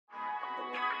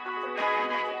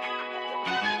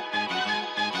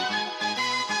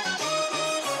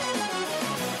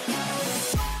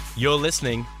You're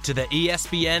listening to the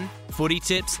ESPN Footy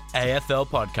Tips AFL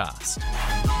podcast.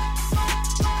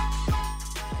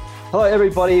 Hello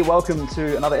everybody, welcome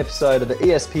to another episode of the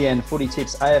ESPN Footy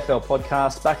Tips AFL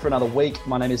podcast. Back for another week.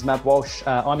 My name is Matt Walsh.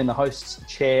 I'm in the host's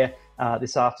chair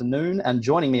this afternoon, and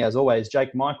joining me as always,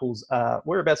 Jake Michaels.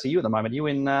 Whereabouts are you at the moment? Are you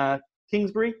in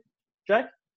Kingsbury, Jake?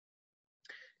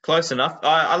 Close enough.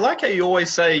 I like how you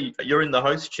always say you're in the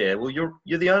host chair. Well,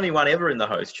 you're the only one ever in the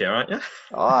host chair, aren't you?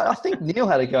 I think Neil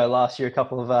had a go last year a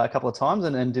couple of times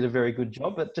and did a very good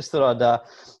job. But just thought I'd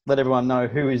let everyone know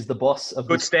who is the boss of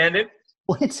good this standing.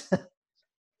 Yes.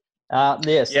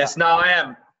 Yes. No, I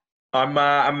am.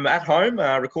 I'm at home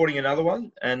recording another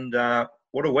one, and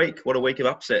what a week! What a week of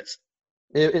upsets.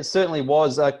 It certainly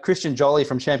was. Christian Joly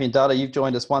from Champion Data, you've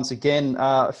joined us once again.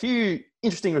 A few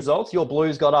interesting results. Your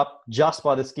Blues got up just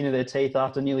by the skin of their teeth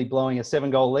after nearly blowing a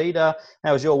 7-goal lead. How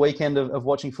was your weekend of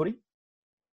watching footy?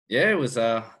 Yeah, it was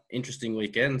an interesting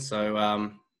weekend. So,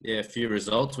 a few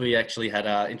results. We actually had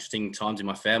interesting times in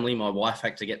my family. My wife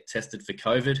had to get tested for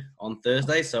COVID on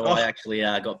Thursday, so I actually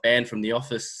got banned from the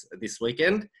office this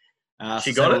weekend.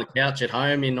 She got on the couch at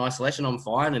home in isolation. I'm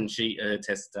fine, and her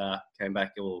test came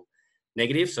back all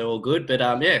negative, so all good. But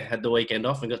had the weekend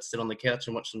off and got to sit on the couch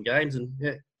and watch some games, and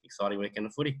exciting weekend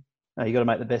of footy. You got to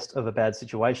make the best of a bad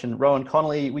situation. Rowan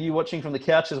Connolly, were you watching from the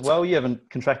couch as well? You haven't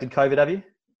contracted COVID, have you?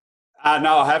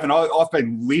 No, I haven't. I've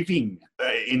been living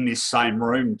in this same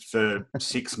room for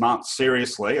 6 months.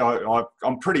 Seriously,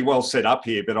 I'm pretty well set up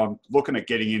here, but I'm looking at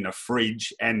getting in the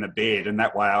fridge and the bed, and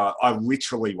that way I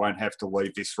literally won't have to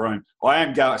leave this room. I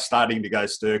am starting to go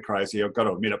stir crazy, I've got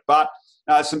to admit it. But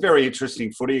some very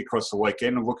interesting footy across the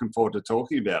weekend. I'm looking forward to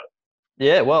talking about it.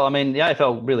 Yeah, well, I mean, the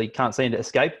AFL really can't seem to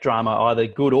escape drama, either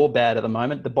good or bad at the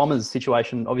moment. The Bombers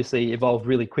situation obviously evolved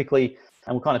really quickly,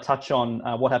 and we'll kind of touch on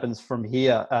what happens from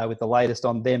here with the latest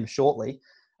on them shortly.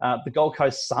 The Gold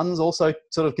Coast Suns also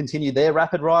sort of continued their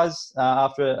rapid rise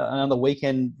after another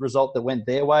weekend result that went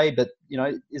their way. But,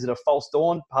 is it a false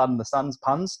dawn? Pardon the Suns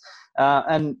puns.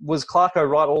 And was Clarko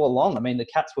right all along? I mean, the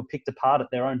Cats were picked apart at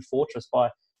their own fortress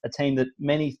by a team that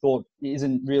many thought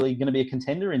isn't really going to be a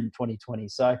contender in 2020.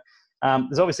 So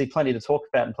there's obviously plenty to talk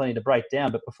about and plenty to break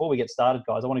down. But before we get started,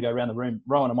 guys, I want to go around the room.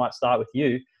 Rowan, I might start with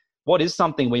you. What is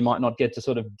something we might not get to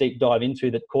sort of deep dive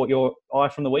into that caught your eye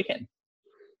from the weekend?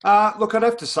 Look, I'd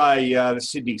have to say the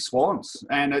Sydney Swans,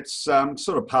 and it's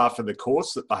sort of par for the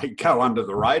course that they go under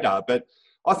the radar. But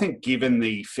I think given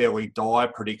the fairly dire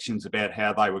predictions about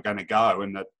how they were going to go,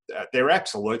 and that they're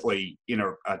absolutely in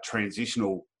a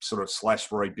transitional sort of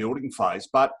 / rebuilding phase.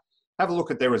 But have a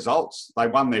look at their results. They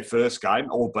won their first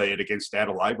game, albeit against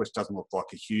Adelaide, which doesn't look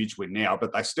like a huge win now,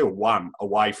 but they still won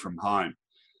away from home.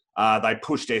 They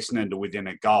pushed Essendon to within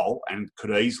a goal and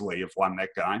could easily have won that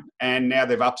game. And now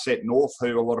they've upset North,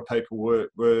 who a lot of people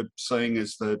were seeing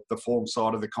as the form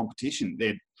side of the competition.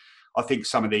 I think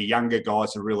some of their younger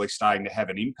guys are really starting to have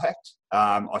an impact.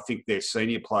 I think their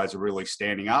senior players are really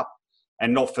standing up,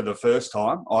 and not for the first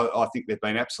time. I think they've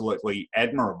been absolutely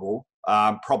admirable,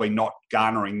 probably not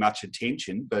garnering much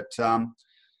attention, but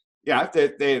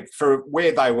they're for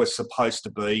where they were supposed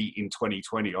to be in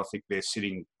 2020. I think they're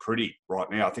sitting pretty right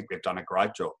now. I think they've done a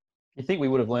great job. You think we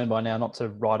would have learned by now not to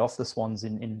write off the Swans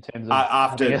in terms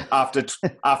of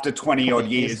after 20 odd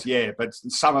years, yeah. But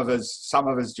some of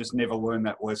us just never learned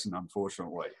that lesson,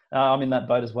 unfortunately. I'm in that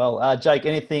boat as well. Jake,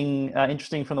 anything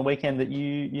interesting from the weekend that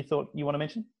you thought you want to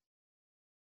mention?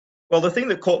 Well, the thing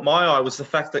that caught my eye was the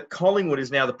fact that Collingwood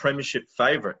is now the premiership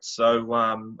favourite. So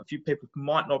a few people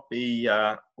might not be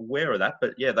aware of that,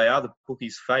 but yeah, they are the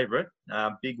bookies' favourite.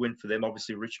 Big win for them.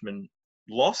 Obviously, Richmond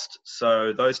lost,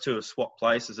 so those two have swapped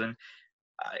places. And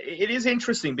it is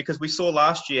interesting because we saw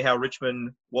last year how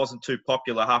Richmond wasn't too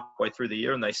popular halfway through the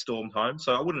year and they stormed home.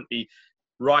 So I wouldn't be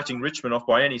writing Richmond off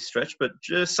by any stretch, but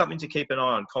just something to keep an eye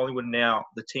on. Collingwood now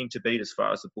the team to beat as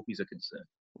far as the bookies are concerned.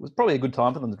 It was probably a good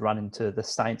time for them to run into the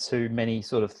Saints, who many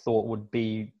sort of thought would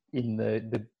be in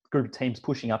the group of teams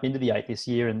pushing up into the 8 this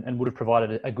year and would have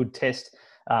provided a good test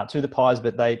to the Pies,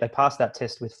 but they passed that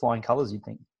test with flying colours, you'd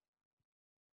think.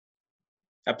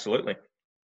 Absolutely.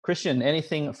 Christian,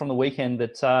 anything from the weekend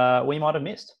that we might have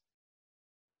missed?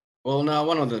 Well, no,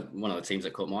 one of the teams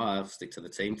that caught my eye, I'll stick to the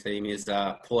team is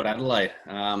Port Adelaide.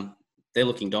 They're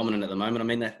looking dominant at the moment. I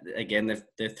mean,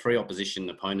 they're three opposition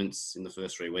opponents in the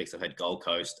first 3 weeks. They've had Gold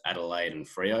Coast, Adelaide and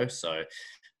Freo, so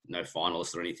no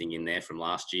finalists or anything in there from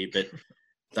last year. But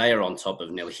they are on top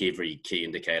of nearly every key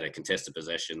indicator: contested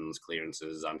possessions,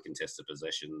 clearances, uncontested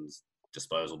possessions,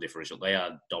 disposal differential. They've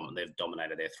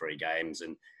dominated their 3 games.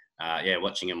 And,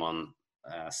 watching them on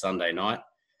Sunday night,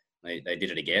 they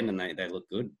did it again and they look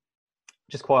good.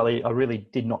 just quietly, I really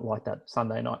did not like that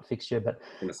Sunday night fixture, but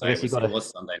I was I going guess to say, you got it was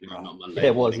Sunday night, not Monday. Yeah,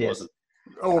 it was, morning, yes. wasn't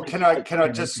Oh, can I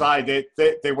just say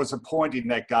that there was a point in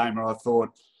that game where I thought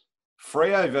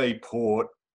Freo v Port,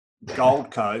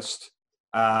 Gold Coast.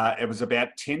 It was about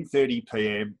 10:30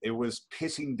 p.m. It was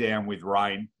pissing down with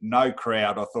rain, no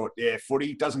crowd. I thought, yeah,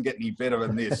 footy doesn't get any better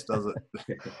than this, does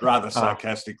it? Rather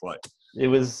sarcastically. It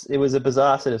was a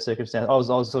bizarre set of circumstances. I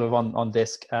was sort of on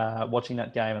desk watching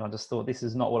that game, and I just thought this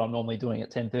is not what I'm normally doing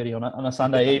at 10:30 on a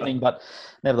Sunday evening. But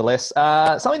nevertheless,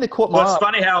 something that caught my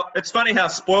eye. It's funny how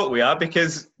spoilt we are,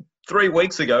 because 3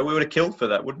 weeks ago we would have killed for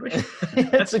that, wouldn't we?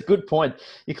 That's a good point.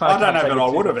 You I don't know that I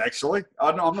would have actually.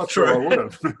 I'm not sure I would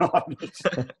have.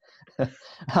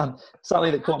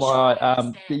 Something that caught my eye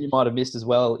that you might have missed as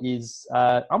well is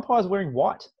umpires wearing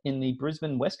white in the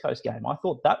Brisbane West Coast game. I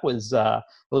thought that was a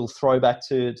little throwback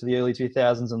to the early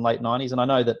 2000s and late 90s. And I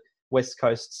know that West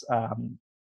Coast's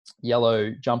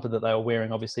yellow jumper that they were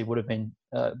wearing obviously would have been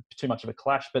too much of a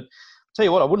clash. But tell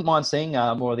you what, I wouldn't mind seeing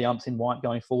more of the umps in white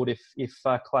going forward if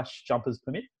clash jumpers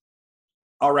permit.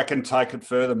 I reckon take it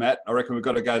further, Matt. I reckon we've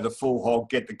got to go the full hog,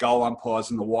 get the goal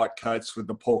umpires in the white coats with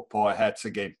the pork pie hats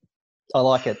again. I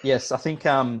like it. Yes, I think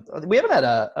we haven't had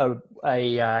a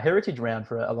heritage round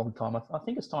for a long time. I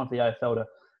think it's time for the AFL to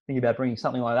think about bringing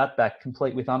something like that back,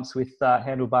 complete with umps with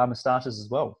handlebar moustaches as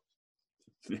well.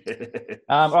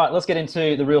 All right, let's get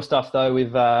into the real stuff, though.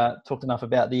 We've talked enough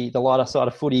about the lighter side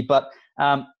of footy, but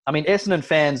Essendon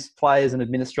fans, players, and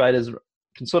administrators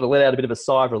can sort of let out a bit of a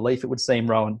sigh of relief, it would seem,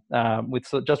 Rowan,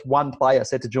 with just one player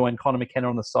set to join Connor McKenna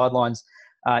on the sidelines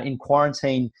in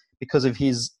quarantine because of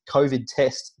his COVID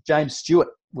test. James Stewart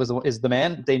is the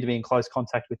man deemed to be in close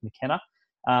contact with McKenna.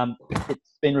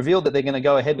 It's been revealed that they're going to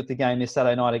go ahead with the game this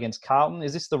Saturday night against Carlton.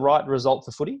 Is this the right result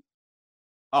for footy?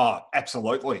 Oh,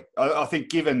 absolutely. I think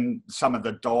given some of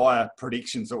the dire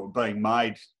predictions that were being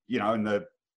made, in the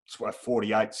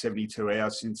 48, 72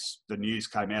 hours since the news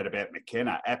came out about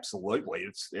McKenna, absolutely.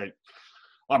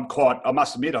 I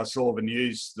must admit, I saw the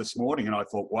news this morning and I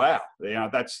thought, wow,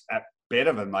 that's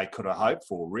better than they could have hoped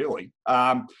for, really.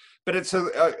 But it's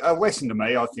a lesson to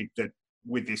me, I think, that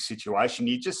with this situation,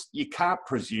 you can't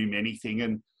presume anything,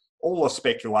 and all the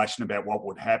speculation about what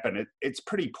would happen, it's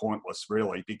pretty pointless,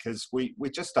 really, because we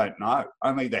just don't know.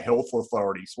 Only the health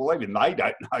authorities, well, even they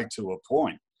don't know to a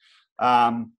point.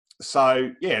 So,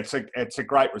 yeah, it's a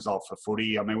great result for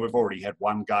footy. I mean, we've already had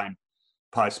one game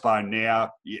postponed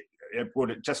now. It would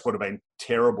have been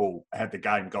terrible had the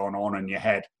game gone on and you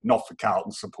had, not for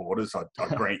Carlton supporters, I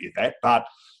grant you that, but,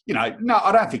 no,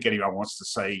 I don't think anyone wants to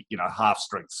see,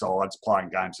 half-strength sides playing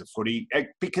games of footy,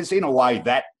 because in a way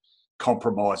that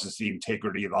compromises the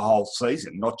integrity of the whole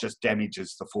season, not just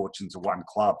damages the fortunes of one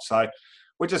club. So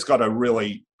we just got to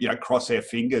really, cross our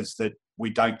fingers that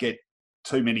we don't get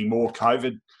too many more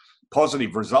COVID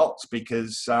positive results,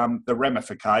 because the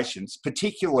ramifications,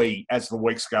 particularly as the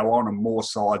weeks go on and more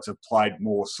sides have played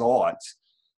more sides,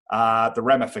 the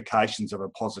ramifications of a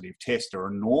positive test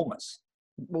are enormous.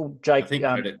 Well, Jake, I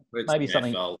think maybe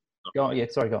something... Go on. Yeah,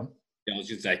 sorry, go on. I was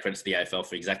just say credit to the AFL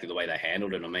for exactly the way they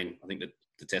handled it. I mean, I think that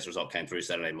the test result came through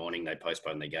Saturday morning. They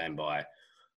postponed the game by,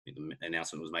 the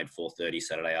announcement was made 4:30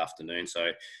 Saturday afternoon. So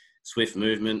swift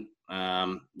movement,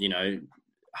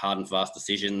 hard and fast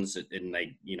decisions, and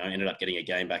they, ended up getting a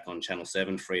game back on Channel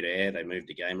 7, free to air. They moved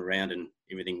the game around and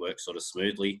everything worked sort of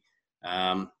smoothly.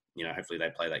 Hopefully they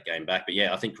play that game back. But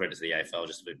yeah, I think credit to the AFL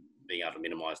just for being able to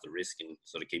minimise the risk and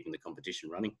sort of keeping the competition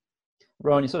running.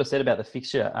 Rowan, you sort of said about the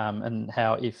fixture and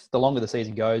how if the longer the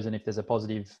season goes and if there's a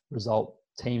positive result,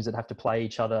 teams that have to play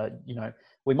each other,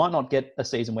 we might not get a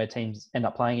season where teams end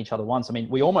up playing each other once. I mean,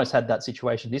 we almost had that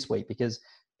situation this week because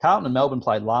Carlton and Melbourne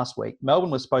played last week. Melbourne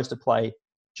was supposed to play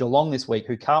Geelong this week,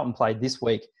 who Carlton played this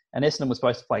week, and Essendon was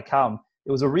supposed to play Carlton.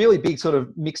 It was a really big sort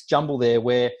of mixed jumble there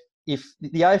where if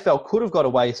the AFL could have got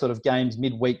away sort of games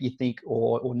midweek, you think,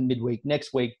 or midweek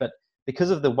next week, but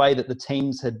because of the way that the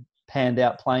teams had panned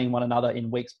out playing one another in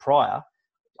weeks prior,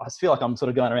 I feel like I'm sort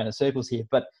of going around in circles here,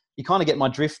 but you kind of get my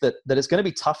drift that it's going to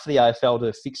be tough for the AFL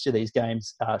to fixture these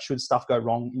games should stuff go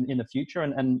wrong in the future.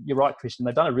 And you're right, Christian,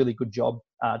 they've done a really good job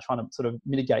trying to sort of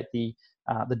mitigate the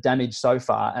damage so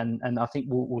far. And I think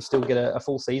we'll still get a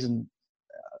full season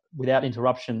without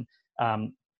interruption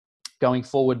going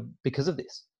forward because of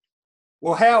this.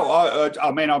 Well,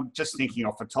 I'm just thinking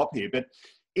off the top here, but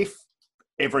if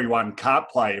everyone can't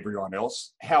play everyone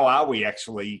else, how are we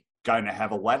actually going to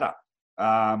have a ladder?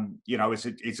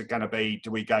 Is it going to be,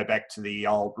 do we go back to the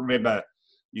old, remember,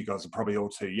 you guys are probably all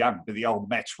too young, but the old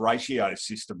match ratio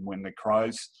system when the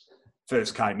Crows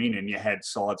first came in and you had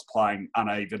sides playing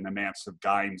uneven amounts of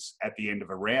games at the end of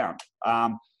a round.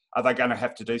 are they going to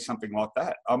have to do something like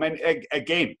that? I mean,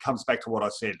 again, it comes back to what I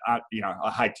said. I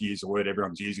hate to use the word,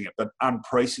 everyone's using it, but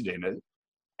unprecedented.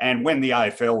 And when the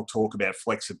AFL talk about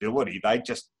flexibility,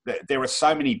 there are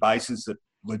so many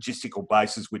logistical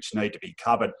bases which need to be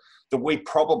covered that we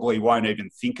probably won't even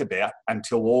think about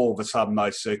until all of a sudden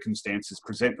those circumstances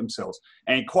present themselves.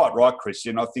 And quite right,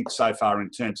 Christian, I think so far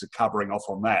in terms of covering off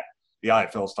on that, the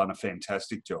AFL's done a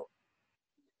fantastic job.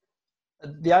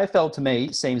 The AFL, to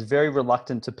me, seems very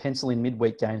reluctant to pencil in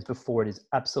midweek games before it is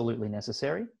absolutely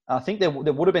necessary. I think there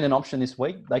would have been an option this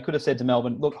week. They could have said to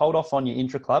Melbourne, look, hold off on your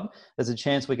intra-club. There's a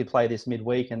chance we could play this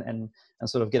midweek and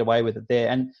sort of get away with it there.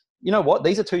 And you know what?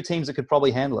 These are two teams that could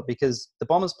probably handle it, because the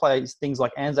Bombers play things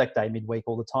like Anzac Day midweek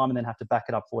all the time and then have to back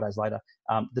it up 4 days later.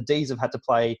 The D's have had to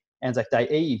play Anzac Day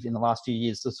Eve in the last few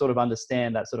years to sort of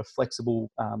understand that sort of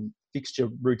flexible fixture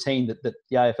routine that the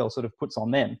AFL sort of puts on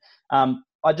them.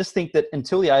 I just think that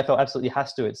until the AFL absolutely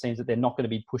has to, it seems that they're not going to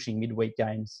be pushing midweek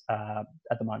games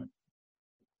at the moment.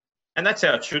 And that's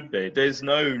how it should be. There's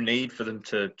no need for them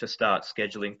to start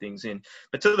scheduling things in.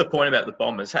 But to the point about the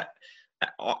Bombers,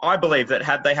 I believe that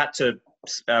had they had to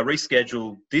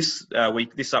reschedule this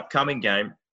week, this upcoming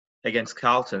game against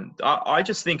Carlton, I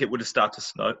just think it would have started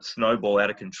to snowball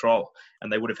out of control,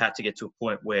 and they would have had to get to a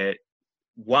point where,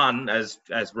 one, as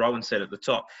Rowan said at the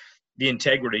top, the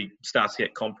integrity starts to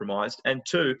get compromised, and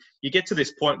two, you get to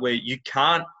this point where you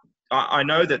can't. I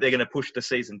know that they're going to push the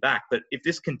season back, but if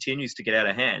this continues to get out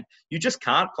of hand, you just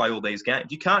can't play all these games.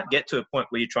 You can't get to a point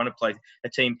where you're trying to play a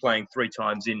team playing 3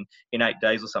 times in 8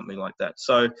 days or something like that.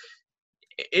 So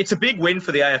it's a big win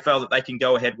for the AFL that they can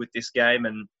go ahead with this game,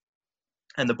 and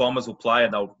the Bombers will play,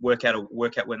 and they'll work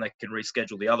out when they can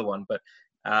reschedule the other one. But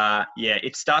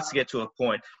it starts to get to a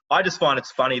point. I just find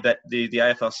it's funny that the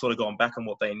AFL sort of gone back on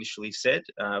what they initially said.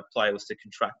 Play was to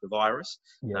contract the virus.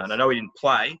 Yes. And I know he didn't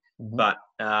play, but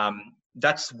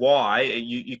that's why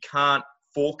you can't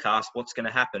forecast what's going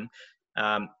to happen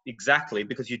exactly,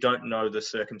 because you don't know the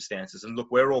circumstances. And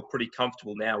look, we're all pretty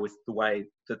comfortable now with the way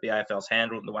that the AFL's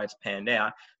handled and the way it's panned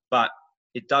out, but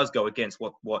it does go against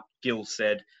what Gill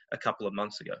said a couple of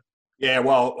months ago. Yeah,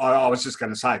 well, I was just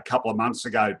going to say a couple of months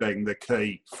ago being the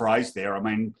key phrase there. I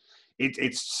mean,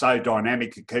 it's so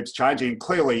dynamic, it keeps changing.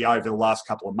 Clearly, over the last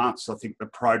couple of months, I think the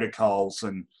protocols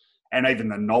and even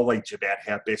the knowledge about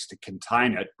how best to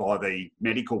contain it by the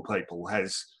medical people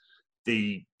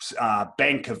the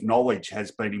bank of knowledge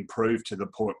has been improved to the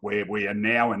point where we are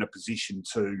now in a position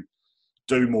to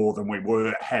do more than we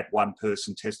had one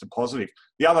person tested positive.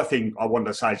 The other thing I wanted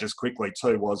to say just quickly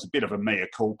too was a bit of a mea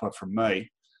culpa from me,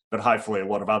 but hopefully a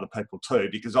lot of other people too,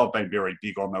 because I've been very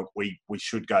big on that we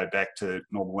should go back to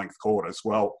normal length quarters.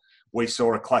 Well, we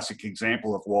saw a classic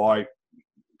example of why,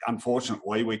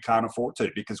 unfortunately, we can't afford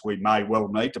to, because we may well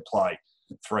need to play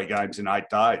 3 games in 8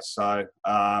 days. So,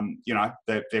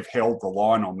 they've held the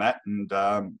line on that, and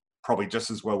probably just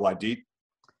as well they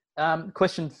did.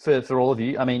 Question for all of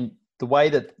you. I mean, the way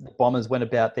that the Bombers went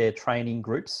about their training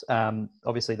groups,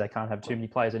 obviously they can't have too many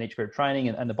players in each group training,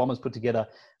 and the Bombers put together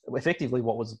effectively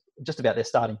what was just about their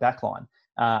starting backline.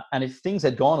 And if things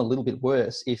had gone a little bit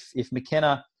worse, if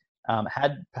McKenna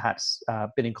had perhaps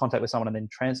been in contact with someone and then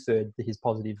transferred his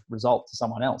positive result to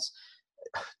someone else,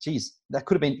 geez, that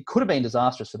could have been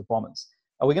disastrous for the Bombers.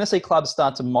 Are we going to see clubs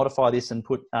start to modify this and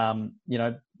put,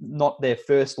 not their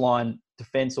first line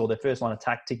defence or their first line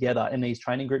attack together in these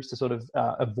training groups to sort of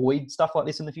avoid stuff like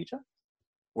this in the future?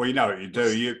 Well, you know what you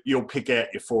do. You'll pick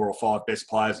out your 4 or 5 best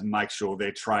players and make sure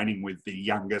they're training with the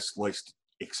youngest, least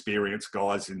experienced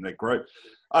guys in the group.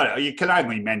 You can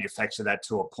only manufacture that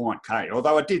to a point, can't you?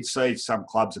 Although I did see some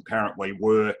clubs apparently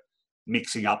were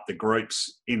mixing up the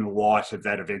groups in light of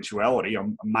that eventuality.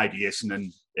 Maybe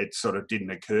Essendon, it sort of didn't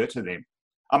occur to them.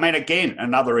 I mean, again,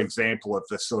 another example of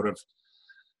the sort of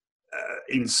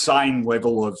insane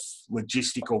level of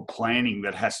logistical planning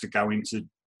that has to go into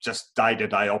just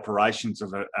day-to-day operations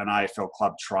of an AFL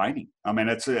club training. I mean,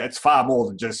 it's far more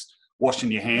than just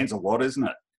washing your hands a lot, isn't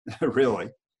it? Really.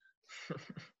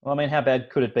 Well, I mean, how bad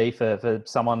could it be for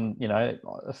someone,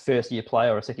 a first-year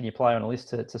player or a second-year player on a list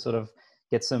to sort of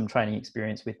get some training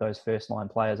experience with those first-line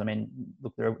players? I mean,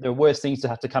 look, there are worse things to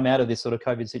have to come out of this sort of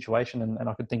COVID situation, and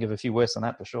I could think of a few worse than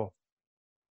that for sure.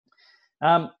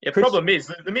 Chris, problem is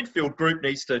the midfield group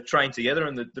needs to train together,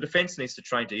 and the defence needs to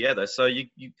train together. So you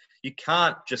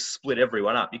can't just split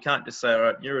everyone up. You can't just say, all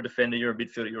right, you're a defender, you're a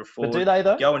midfielder, you're a forward. But do they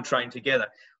though? Go and train together.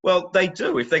 Well, they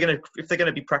do. If they're going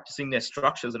to be practicing their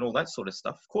structures and all that sort of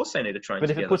stuff, of course they need to train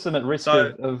together. But if it puts them at risk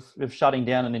of shutting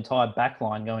down an entire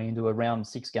backline going into a round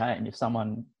 6 game, if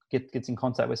someone gets in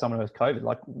contact with someone who has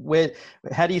COVID,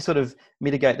 how do you sort of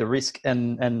mitigate the risk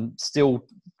and still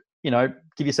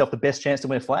give yourself the best chance to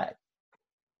win a flag.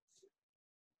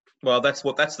 Well, that's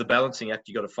the balancing act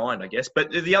you got to find, I guess.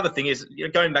 But the other thing is,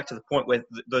 going back to the point where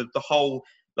the whole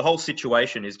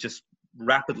situation is just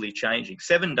rapidly changing.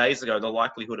 7 days ago, the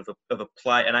likelihood of an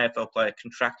AFL player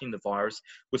contracting the virus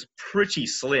was pretty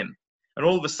slim, and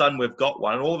all of a sudden we've got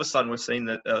one, and all of a sudden we've seen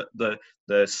the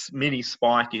mini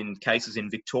spike in cases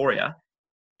in Victoria,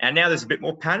 and now there's a bit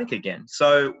more panic again.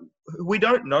 So we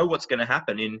don't know what's going to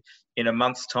happen in a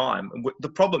month's time. The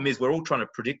problem is we're all trying to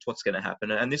predict what's going to happen.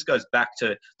 And this goes back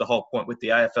to the whole point with the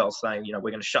AFL saying,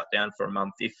 we're going to shut down for a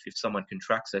month if someone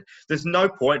contracts it. There's no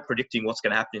point predicting what's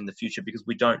going to happen in the future because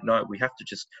we don't know. We have to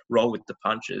just roll with the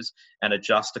punches and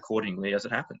adjust accordingly as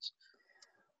it happens.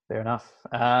 Fair enough.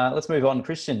 Let's move on.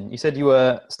 Christian, you said you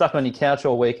were stuck on your couch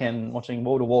all weekend watching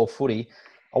wall-to-wall footy.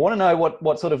 I want to know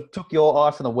what sort of took your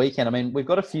eye from the weekend. I mean, we've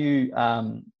got a few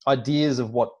ideas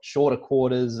of what shorter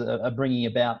quarters are bringing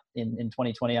about in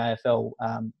 2020 AFL,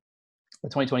 the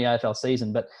 2020 AFL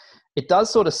season, but it does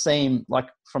sort of seem like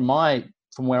from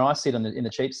where I sit in the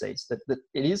cheap seats that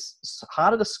it is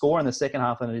harder to score in the second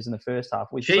half than it is in the first half.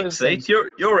 Cheap seats? You're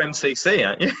MCC,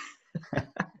 aren't you?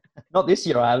 Not this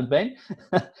year, I haven't been,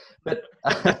 but.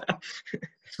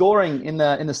 Scoring in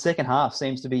the second half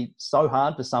seems to be so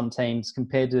hard for some teams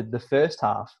compared to the first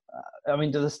half. I mean,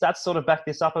 do the stats sort of back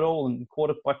this up at all? And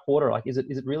quarter by quarter, like, is it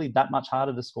really that much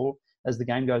harder to score as the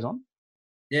game goes on?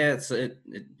 Yeah, it's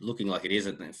looking like it is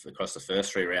across the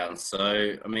first 3 rounds.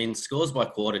 So, I mean, scores by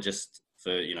quarter just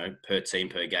for, per team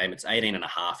per game, it's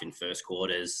 18.5 in first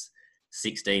quarters,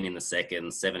 16 in the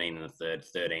second, 17 in the third,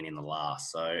 13 in the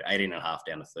last. So 18.5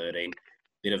 down to 13,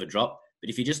 bit of a drop. But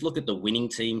if you just look at the winning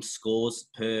team scores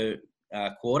per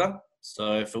quarter,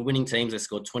 so for winning teams, they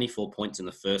scored 24 points in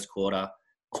the first quarter,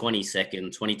 20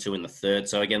 second, 22 in the third.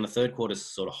 So again, the third quarter is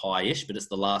sort of high-ish, but it's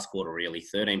the last quarter really,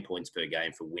 13 points per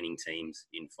game for winning teams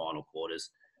in final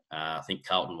quarters. I think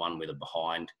Carlton won with a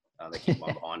behind. They kicked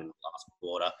one behind in the last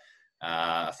quarter.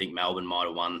 I think Melbourne might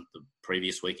have won the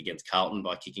previous week against Carlton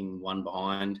by kicking one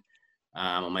behind,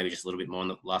 or maybe just a little bit more in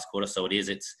the last quarter. So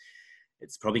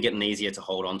it's probably getting easier to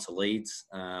hold on to leads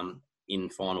in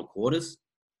final quarters.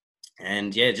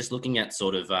 And yeah, just looking at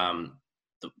sort of,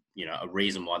 a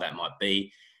reason why that might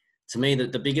be. To me,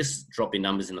 the biggest drop in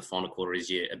numbers in the final quarter is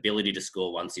your ability to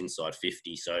score once inside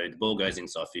 50. So the ball goes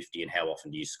inside 50 and how often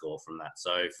do you score from that?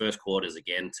 So first quarters,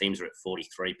 again, teams are at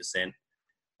 43%,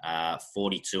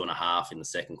 42.5 in the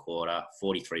second quarter,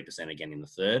 43% again in the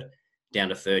third, down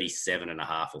to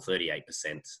 37.5 or 38%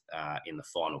 in the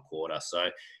final quarter. So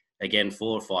again,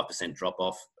 4 or 5% drop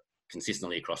off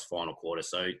consistently across final quarter.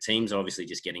 So teams are obviously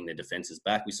just getting their defenses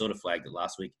back. We sort of flagged it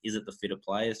last week. Is it the fitter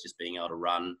players just being able to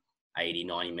run 80,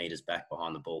 90 metres back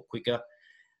behind the ball quicker?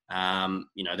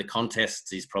 The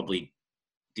contest is probably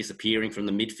disappearing from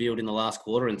the midfield in the last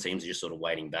quarter and teams are just sort of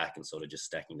waiting back and sort of just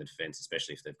stacking the defence,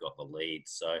 especially if they've got the lead.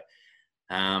 So,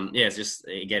 it's just,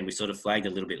 again, we sort of flagged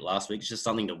a little bit last week. It's just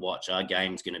something to watch. Our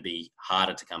game's going to be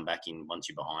harder to come back in once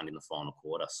you're behind in the final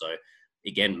quarter. So,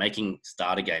 again, making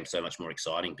starter games so much more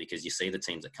exciting because you see the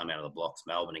teams that come out of the blocks,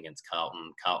 Melbourne against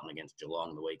Carlton against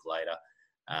Geelong the week later.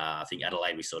 I think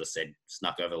Adelaide, we sort of said,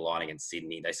 snuck over the line against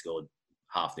Sydney. They scored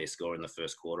half their score in the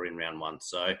first quarter in round one.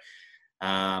 So,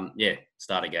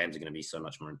 starter games are going to be so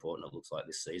much more important, it looks like,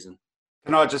 this season.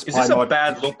 Can I just play my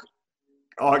bad look?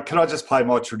 Can I just play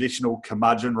my traditional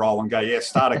curmudgeon role and go,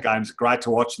 starter games are great to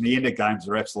watch and the end of games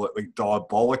are absolutely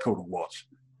diabolical to watch?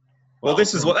 Well,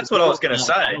 that's what I was going to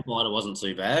say. It wasn't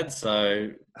too bad. So,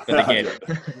 but again,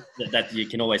 that you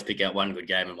can always pick out one good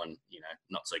game and one,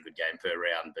 not so good game per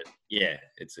round. But yeah,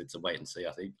 it's a wait and see,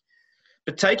 I think.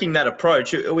 But taking that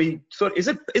approach, is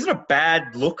it a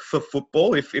bad look for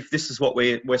football if this is what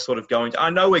we're sort of going to? I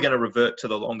know we're going to revert to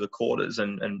the longer quarters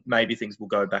and maybe things will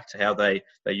go back to how they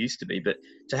used to be. But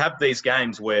to have these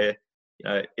games where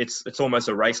it's almost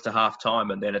a race to half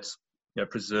time and then it's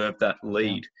preserve that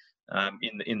lead.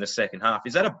 In the second half.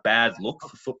 Is that a bad look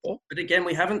for football? But again,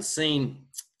 we haven't seen...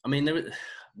 I mean,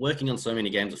 working on so many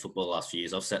games of football the last few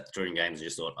years, I've sat during games and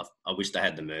just thought, I wish they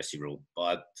had the mercy rule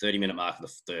by 30-minute mark of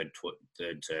the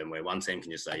third term where one team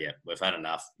can just say, we've had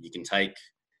enough. You can take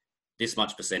this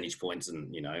much percentage points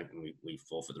and, and we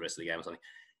forfeit the rest of the game or something.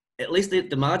 At least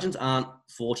the margins aren't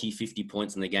 40, 50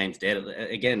 points and the game's dead.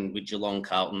 Again, with Geelong,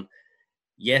 Carlton,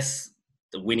 yes,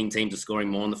 the winning teams are scoring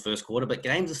more in the first quarter, but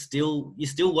games are you're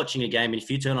still watching a game. And if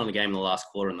you turn on a game in the last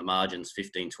quarter and the margin's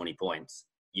 15, 20 points,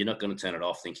 you're not going to turn it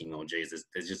off thinking, oh, geez,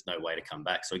 there's just no way to come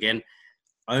back. So again,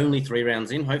 only 3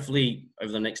 rounds in. Hopefully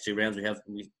over the next 2 rounds,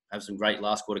 we have some great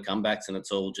last quarter comebacks and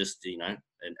it's all just,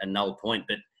 a null point.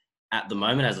 But at the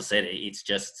moment, as I said, it's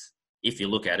just, if you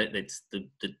look at it, it's the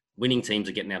winning teams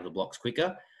are getting out of the blocks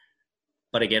quicker.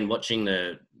 But again, watching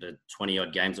the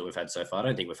 20-odd games that we've had so far, I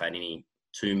don't think we've had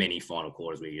too many final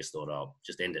quarters where you just thought, oh,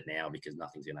 just end it now because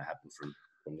nothing's going to happen from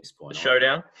this point on.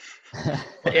 Showdown.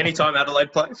 Anytime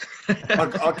Adelaide plays.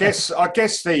 I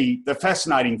guess the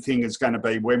fascinating thing is going to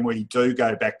be when we do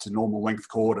go back to normal length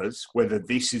quarters, whether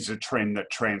this is a trend that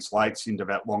translates into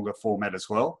that longer format as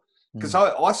well. Because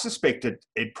I suspect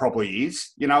it probably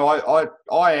is. You know,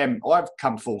 I've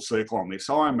come full circle on this.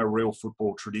 I am a real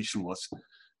football traditionalist,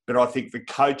 but I think the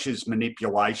coaches'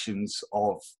 manipulations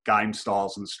of game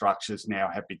styles and structures now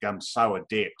have become so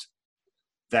adept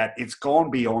that it's gone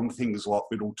beyond things like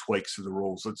little tweaks of the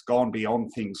rules. It's gone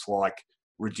beyond things like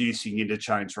reducing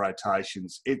interchange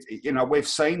rotations. We've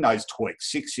seen those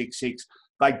tweaks, 6-6-6.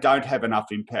 They don't have enough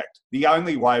impact. The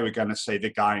only way we're going to see the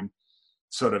game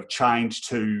sort of change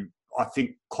to, I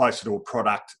think, closer to a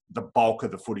product the bulk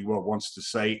of the footy world wants to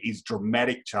see is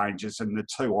dramatic changes. And the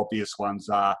two obvious ones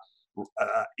are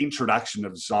introduction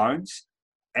of zones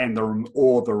and the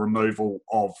removal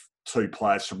of two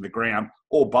players from the ground,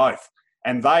 or both.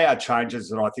 And they are changes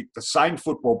that I think the same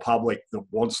football public that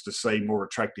wants to see more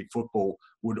attractive football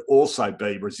would also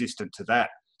be resistant to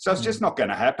that. So it's just not going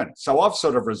to happen. So I've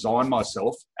sort of resigned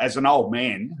myself as an old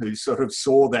man who sort of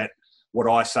saw that, what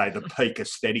I say, the peak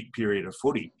aesthetic period of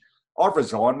footy. I've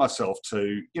resigned myself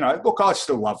to, look, I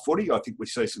still love footy. I think we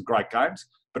see some great games,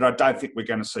 but I don't think we're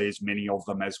going to see as many of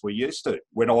them as we used to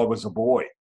when I was a boy.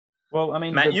 Well, I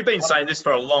mean, Matt, you've been saying this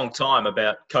for a long time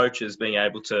about coaches being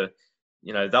able to,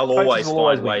 they'll always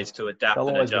find ways to adapt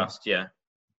and adjust. Yeah.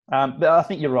 But I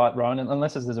think you're right, Ryan.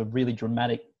 Unless there's a really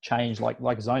dramatic change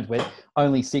like zones where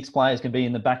only 6 players can be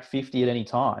in the back 50 at any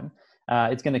time,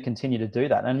 it's going to continue to do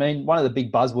that. And I mean, one of the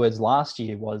big buzzwords last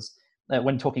year was,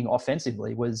 when talking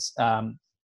offensively, was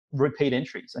repeat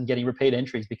entries and getting repeat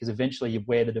entries, because eventually you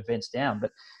wear the defence down.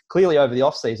 But clearly over the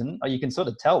off-season, you can sort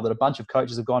of tell that a bunch of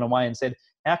coaches have gone away and said,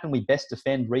 how can we best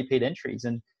defend repeat entries?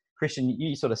 And Christian,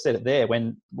 you sort of said it there,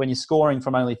 when you're scoring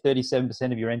from only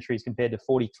 37% of your entries compared to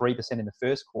 43% in the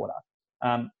first quarter,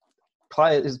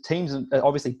 teams are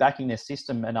obviously backing their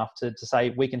system enough to say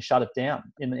we can shut it down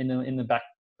in the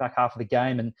back half of the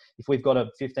game. And if we've got a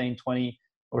 15, 20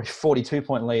 or a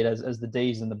 42-point lead as the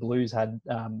D's and the Blues had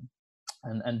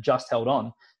and just held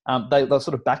on, they'll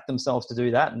sort of back themselves to do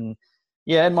that. And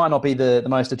yeah, it might not be the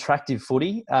most attractive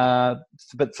footy,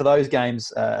 but for those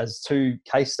games, as two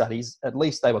case studies, at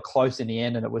least they were close in the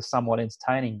end and it was somewhat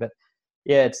entertaining. But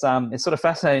yeah, it's sort of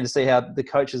fascinating to see how the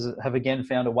coaches have again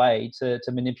found a way to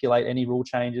manipulate any rule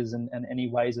changes and any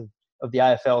ways of the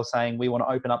AFL saying we want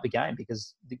to open up the game,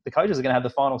 because the coaches are going to have the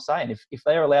final say. And if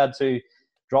they're allowed to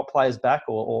drop players back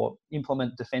or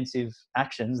implement defensive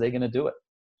actions, they're going to do it.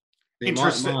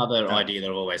 My other idea that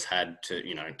I've always had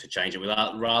to change it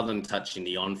without, rather than touching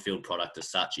the on-field product as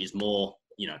such, is more,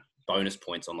 bonus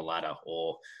points on the ladder,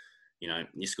 or,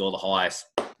 you score the highest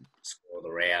score of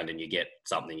the round and you get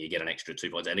something, you get an extra 2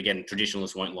 points. And again,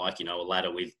 traditionalists won't like, a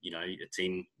ladder with, a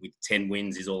team with 10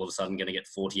 wins is all of a sudden going to get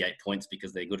 48 points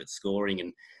because they're good at scoring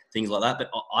and things like that. But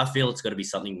I feel it's got to be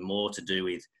something more to do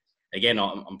with, again,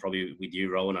 I'm probably with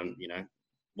you, Rowan, and,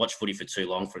 watch footy for too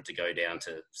long for it to go down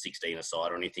to 16 a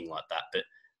side or anything like that. But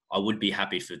I would be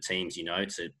happy for teams,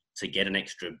 to get an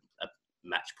extra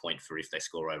match point for if they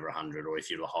score over 100, or if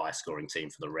you're the highest scoring team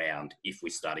for the round, if we're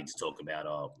starting to talk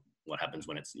about what happens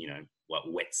when it's,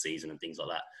 wet season and things like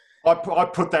that. I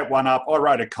put that one up. I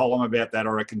wrote a column about that, I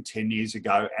reckon, 10 years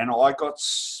ago, and I got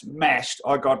smashed.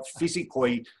 I got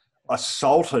physically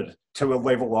assaulted to a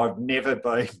level I've never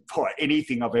been by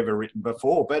anything I've ever written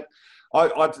before. But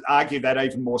I'd argue that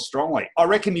even more strongly. I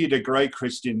reckon you'd agree,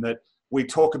 Christian, that we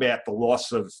talk about the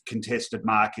loss of contested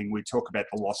marking, we talk about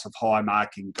the loss of high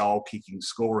marking, goal kicking,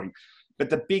 scoring, but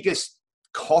the biggest,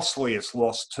 costliest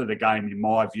loss to the game, in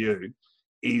my view,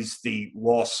 is the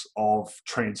loss of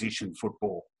transition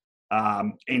football,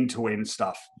 end-to-end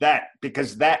stuff.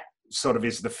 Because that sort of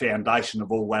is the foundation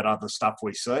of all that other stuff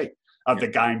we see, of the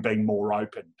game being more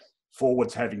open,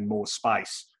 forwards having more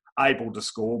space, able to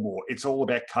score more. It's all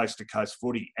about coast-to-coast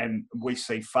footy, and we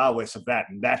see far less of that,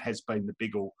 and that has been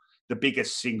the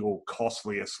biggest single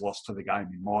costliest loss to the game,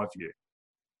 in my view.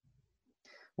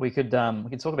 We could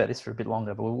talk about this for a bit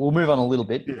longer, but we'll move on a little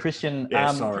bit. Yeah. Christian,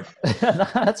 sorry. No,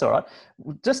 that's all right.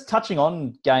 Just touching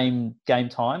on game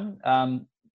time,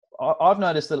 I've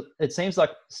noticed that it seems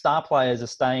like star players are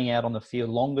staying out on the field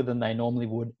longer than they normally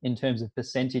would in terms of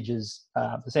percentage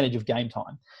of game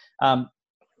time.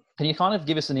 Can you kind of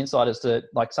give us an insight as to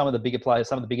like some of the bigger players,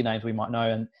 some of the bigger names we might know,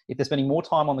 and if they're spending more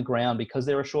time on the ground because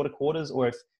there are shorter quarters, or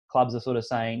if clubs are sort of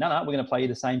saying, no, we're going to play you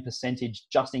the same percentage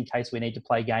just in case we need to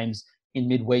play games in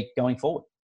midweek going forward?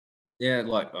 Yeah,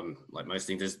 like most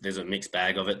things, there's a mixed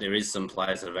bag of it. There is some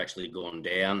players that have actually gone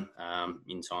down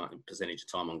in percentage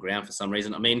of time on ground for some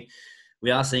reason. I mean,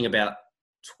 we are seeing about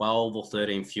 12 or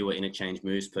 13 fewer interchange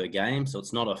moves per game, so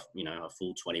it's not a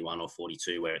full 21 or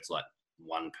 42 where it's like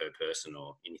one per person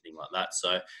or anything like that.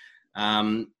 So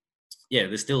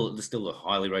there's still the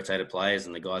highly rotated players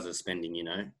and the guys that are spending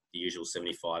the usual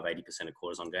 75-80% of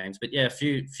quarters on games. But yeah, a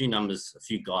few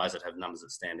guys that have numbers that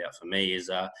stand out for me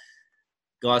is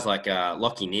guys like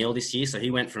Lachie Neale this year. So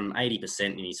he went from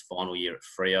 80% in his final year at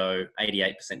Freo,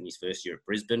 88% in his first year at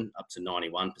Brisbane, up to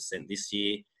 91% this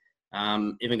year.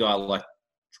 Even a guy like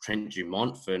Trent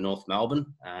Dumont for North Melbourne.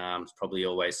 It's probably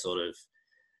always sort of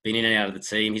been in and out of the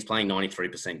team. He's playing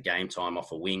 93% game time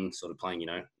off a wing, sort of playing,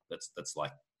 that's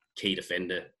like key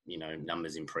defender,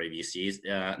 numbers in previous years.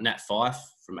 Nat Fyfe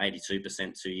from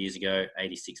 82% 2 years ago,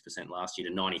 86% last year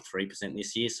to 93%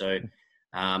 this year. So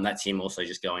that's him also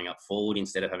just going up forward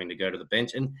instead of having to go to the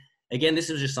bench. And again, this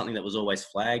was just something that was always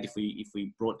flagged. If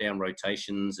we brought down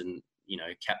rotations and,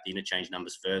 capped the interchange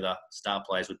numbers further, star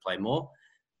players would play more.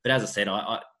 But as I said,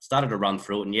 I started to run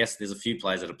through it. And yes, there's a few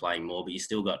players that are playing more, but you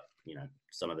still got,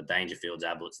 some of the Dangerfields,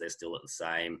 Abletts, they're still at the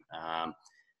same. I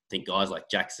think guys like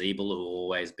Jack Siebel, who have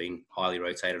always been highly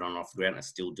rotated on and off the ground, are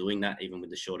still doing that, even with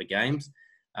the shorter games.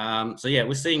 So yeah,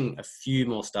 we're seeing a few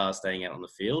more stars staying out on the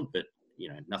field, but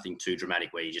nothing too dramatic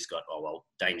where you just got,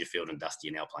 Dangerfield and Dusty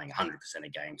are now playing 100%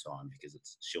 of game time because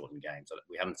it's shortened games. So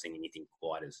we haven't seen anything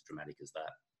quite as dramatic as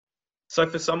that. So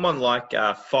for someone like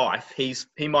Fyfe,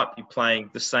 he might be playing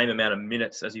the same amount of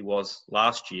minutes as he was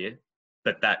last year,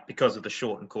 but that because of the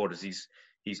shortened quarters, he's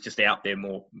just out there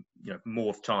more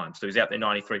of time. So he's out there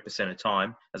 93% of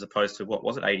time as opposed to, what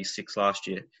was it, 86 last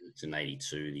year? It's an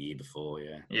 82 the year before,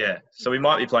 yeah. Yeah, so he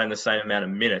might be playing the same amount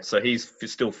of minutes. So he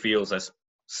still feels as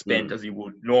spent as he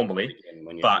would normally,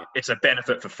 but it's a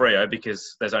benefit for Freo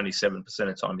because there's only 7%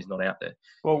 of time he's not out there.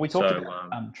 Well, we talked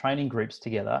about training groups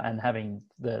together and having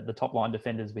the top line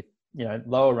defenders with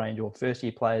lower range or first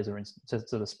year players to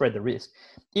sort of spread the risk.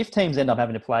 If teams end up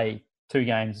having to play 2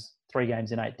 games, 3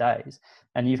 games in 8 days,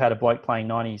 and you've had a bloke playing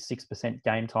 96%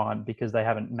 game time because they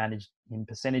haven't managed him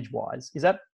percentage wise, is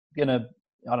that going to,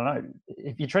 I don't know,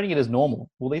 if you're treating it as normal,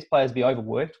 will these players be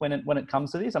overworked when it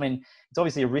comes to this? I mean, it's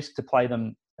obviously a risk to play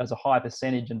them as a high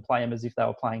percentage and play them as if they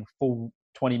were playing full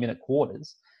 20-minute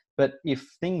quarters. But if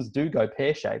things do go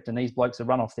pear-shaped and these blokes are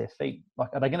run off their feet, like,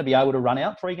 are they going to be able to run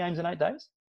out 3 games in 8 days?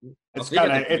 Because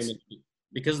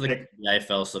the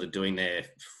AFL sort of doing their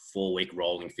 4-week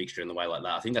rolling fixture in the way like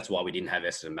that. I think that's why we didn't have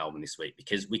Essendon and Melbourne this week,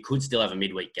 because we could still have a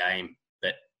midweek game,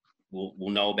 but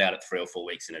we'll know about it 3 or 4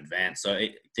 weeks in advance. So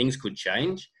things could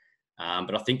change.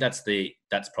 But I think that's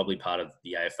probably part of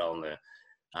the AFL and the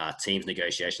teams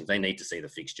negotiations. They need to see the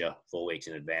fixture 4 weeks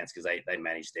in advance because they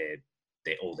manage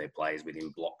all their players within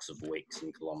blocks of weeks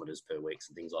and kilometres per week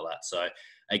and things like that. So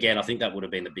again, I think that would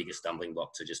have been the biggest stumbling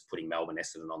block to just putting Melbourne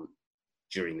Essendon on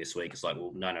during this week. It's like,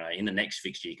 well, no. In the next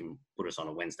fixture, you can put us on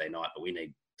a Wednesday night, but we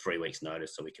need 3 weeks'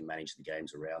 notice so we can manage the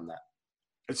games around that.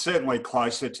 It's certainly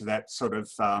closer to that sort of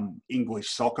English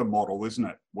soccer model, isn't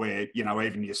it? Where,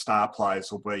 even your star players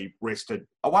will be rested.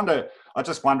 I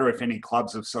just wonder if any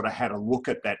clubs have sort of had a look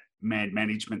at that man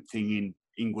management thing in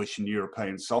English and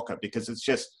European soccer, because it's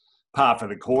just par for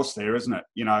the course there, isn't it?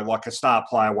 Like a star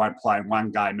player won't play in one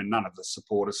game and none of the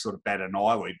supporters sort of bat an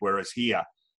eyelid, whereas here,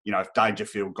 if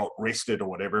Dangerfield got rested or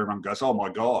whatever, everyone goes, oh my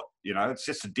God, it's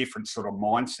just a different sort of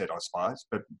mindset, I suppose.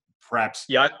 But perhaps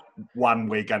one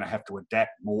we're going to have to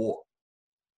adapt more.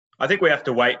 I think we have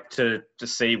to wait to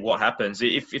see what happens.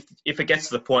 If it gets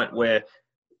to the point where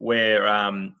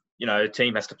a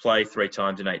team has to play 3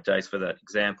 times in 8 days, for that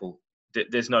example,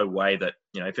 there's no way that,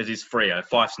 if it is Freo,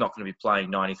 Fyfe's not going to be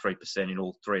playing 93% in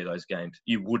all 3 of those games.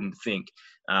 You wouldn't think.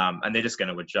 And they're just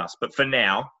going to adjust. But for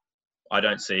now, I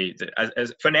don't see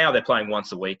that. For now, they're playing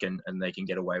once a week and they can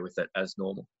get away with it as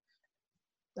normal.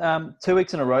 2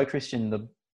 weeks in a row, Christian,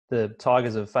 the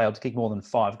Tigers have failed to kick more than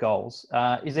 5 goals.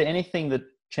 Is there anything that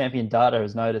Champion Data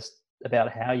has noticed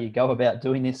about how you go about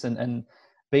doing this and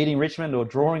beating Richmond or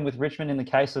drawing with Richmond in the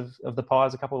case of the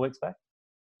Pies a couple of weeks back?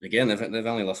 Again, they've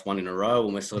only lost 1 in a row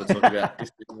when we're sort of talking about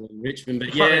Richmond.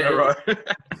 But yeah, 1 in a row.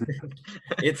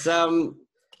 It's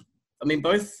I mean,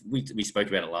 we spoke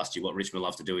about it last year. What Richmond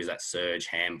love to do is that surge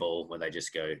handball where they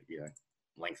just go,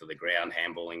 length of the ground,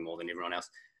 handballing more than everyone else.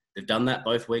 They've done that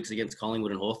both weeks against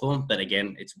Collingwood and Hawthorn. But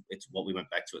again, it's what we went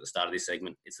back to at the start of this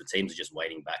segment. It's the teams are just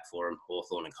waiting back for them.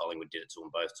 Hawthorn and Collingwood did it to them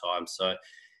both times. So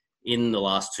in the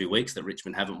last 2 weeks that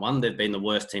Richmond haven't won, they've been the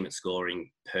worst team at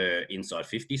scoring per inside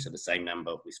 50. So the same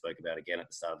number we spoke about again at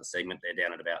the start of the segment. They're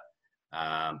down at about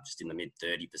just in the mid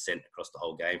 30% across the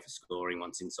whole game for scoring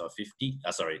once inside 50.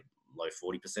 low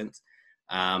 40%.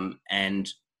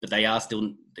 But they are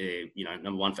still,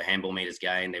 number one for handball meters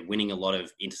gained. They're winning a lot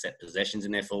of intercept possessions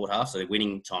in their forward half. So they're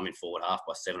winning time in forward half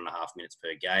by 7.5 minutes per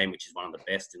game, which is one of the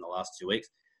best in the last 2 weeks.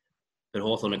 But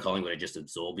Hawthorn and Collingwood are just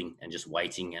absorbing and just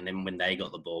waiting. And then when they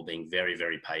got the ball, being very,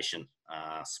 very patient,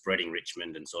 spreading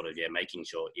Richmond and sort of, making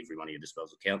sure every one of your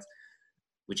disposal counts.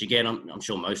 Which again, I'm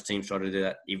sure most teams try to do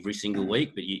that every single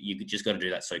week, but you just got to do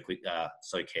that so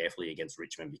carefully against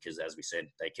Richmond, because as we said,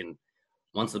 they can,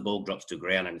 once the ball drops to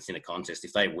ground and it's in a contest,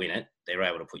 if they win it, they're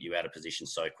able to put you out of position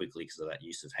so quickly because of that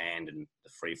use of hand and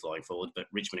the free flowing forward. But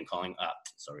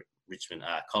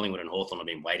Collingwood and Hawthorn have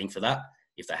been waiting for that.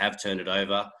 If they have turned it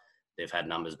over, they've had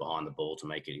numbers behind the ball to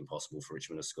make it impossible for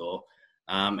Richmond to score.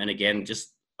 And again,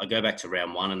 I go back to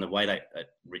round one and the way that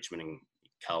Richmond and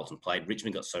Carlton played.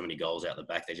 Richmond got so many goals out the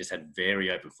back. They just had very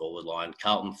open forward line.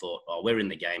 Carlton thought, we're in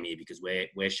the game here because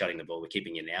we're shutting the ball. We're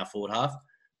keeping it in our forward half.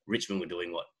 Richmond were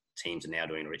doing what teams are now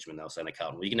doing to Richmond. They were saying to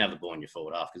Carlton, well, you can have the ball in your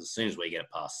forward half because as soon as we get it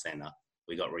past centre,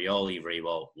 we got Rioli,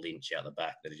 Riewoldt, Lynch out the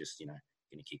back that are just, going to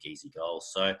kick easy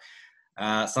goals. So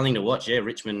something to watch. Yeah,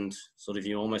 Richmond sort of,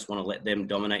 you almost want to let them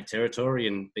dominate territory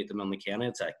and beat them on the counter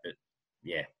attack. But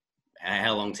yeah,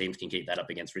 how long teams can keep that up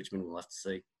against Richmond, we'll have to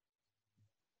see.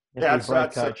 Yeah,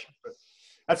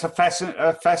 that's a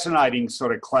fascinating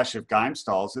sort of clash of game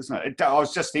styles, isn't it? I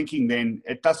was just thinking then,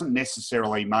 it doesn't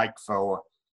necessarily make for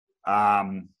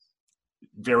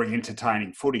very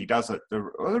entertaining footy, does it? The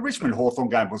Richmond Hawthorn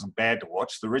game wasn't bad to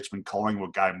watch. The Richmond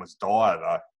Collingwood game was dire,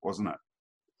 though, wasn't it?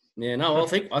 Yeah, no,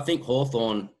 I think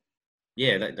Hawthorn,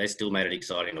 they still made it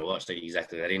exciting to watch. They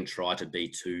didn't try to be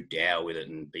too dour with it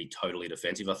and be totally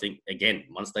defensive. I think, again,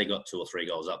 once they got 2 or 3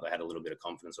 goals up, they had a little bit of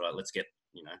confidence. Right, let's get,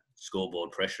 scoreboard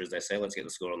pressure, as they say. Let's get the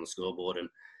score on the scoreboard. And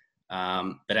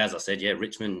but as I said,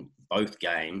 Richmond, both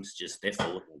games, just their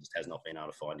forward just has not been able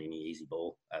to find any easy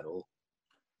ball at all.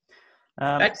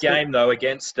 That game, though,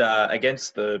 against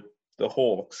the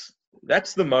Hawks,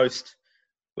 that's the most,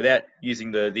 without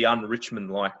using the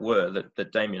un-Richmond-like word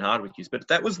that Damien Hardwick used, but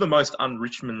that was the most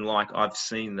un-Richmond-like I've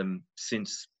seen them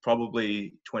since probably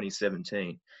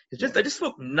 2017. They just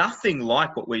look nothing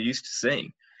like what we're used to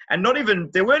seeing. And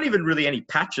there weren't even really any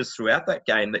patches throughout that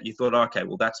game that you thought, okay,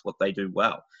 well, that's what they do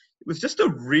well. It was just a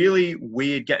really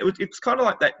weird game. It was kind of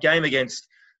like that game against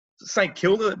St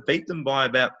Kilda that beat them by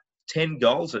about 10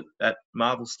 goals at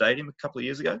Marvel Stadium a couple of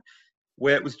years ago,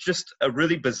 where it was just a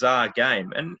really bizarre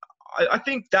game. And I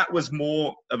think that was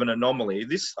more of an anomaly.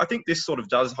 I think this sort of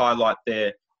does highlight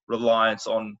their reliance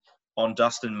on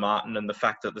Dustin Martin and the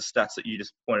fact that the stats that you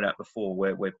just pointed out before,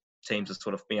 where teams are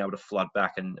sort of being able to flood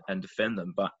back and defend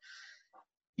them. But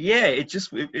yeah, it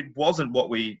wasn't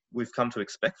what we've come to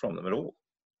expect from them at all.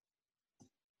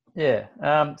 Yeah.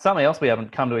 Something else we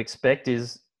haven't come to expect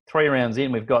is 3 rounds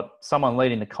in, we've got someone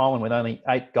leading the Coleman with only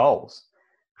 8 goals.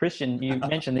 Christian, you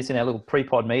mentioned this in our little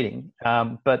pre-pod meeting,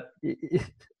 but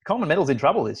Coleman Medal's in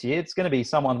trouble this year. It's going to be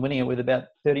someone winning it with about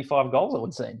 35 goals, it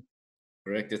would seem.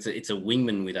 Correct. It's a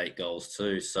wingman with 8 goals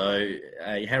too. So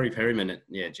Harry Perryman at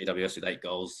GWS with 8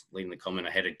 goals, leading the Coleman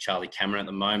ahead of Charlie Cameron at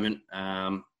the moment.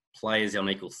 Players on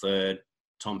equal third: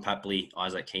 Tom Papley,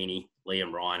 Isaac Keeney,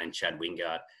 Liam Ryan, and Chad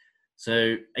Wingard.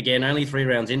 So again, only 3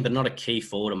 rounds in, but not a key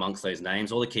forward amongst those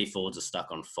names. All the key forwards are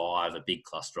stuck on 5. A big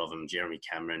cluster of them: Jeremy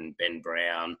Cameron, Ben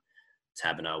Brown,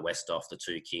 Taberner, Westhoff, the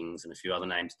 2 Kings, and a few other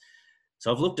names.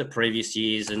 So I've looked at previous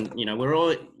years and, we're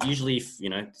all usually,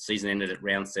 the season ended at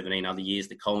round 17. Other years,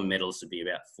 the Coleman medals would be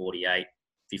about 48,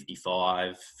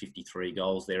 55, 53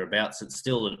 goals thereabouts. So it's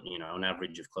still, an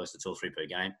average of close to 2 or 3 per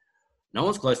game. No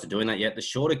one's close to doing that yet. The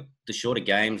shorter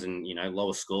games and,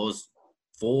 lower scores,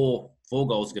 4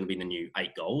 goals are going to be the new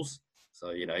 8 goals. So,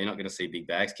 you're not going to see big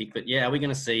bags kicked. But are we going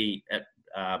to see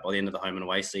by the end of the home and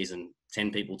away season,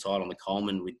 10 people tied on the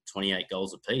Coleman with 28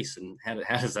 goals apiece? And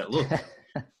how does that look?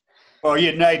 Well,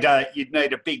 you'd need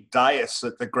a big dais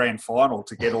at the grand final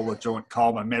to get all the joint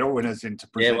Coleman medal winners in to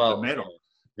present the medal.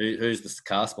 Who's the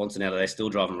car sponsor now? Are they still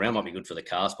driving around? Might be good for the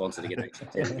car sponsor to get an extra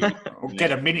 10 minutes. Or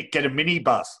get a mini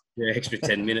bus. Yeah, extra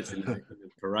 10 minutes in the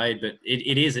parade. But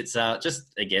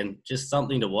it's just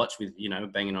something to watch with,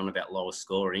 banging on about lower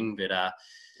scoring. But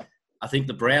I think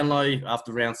the Brownlow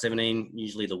after round 17,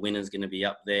 usually the winner's going to be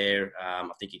up there. I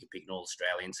think you can pick an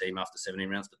All-Australian team after 17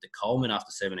 rounds. But the Coleman after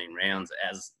 17 rounds,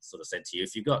 as sort of said to you,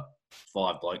 if you've got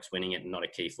 5 blokes winning it and not a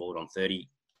key forward on 30,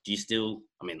 do you still,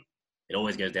 it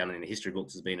always goes down in the history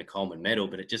books as being a Coleman medal,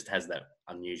 but it just has that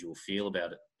unusual feel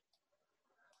about it.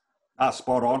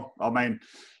 Spot on.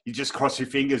 You just cross your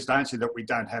fingers, don't you, that we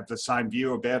don't have the same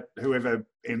view about whoever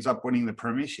ends up winning the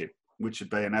premiership, which would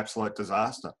be an absolute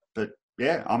disaster. But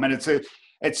yeah,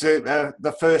 it's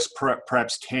the first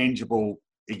perhaps tangible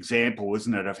example,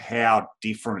 isn't it, of how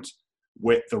different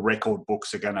the record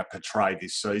books are going to portray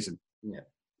this season. Yeah.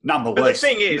 Nonetheless, but the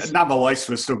thing is,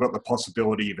 we've still got the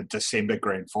possibility of a December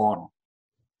grand final.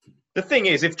 the thing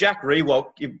is, if Jack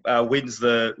Riewoldt wins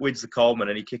the Coleman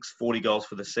and he kicks 40 goals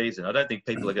for the season, I don't think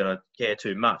people are going to care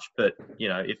too much. But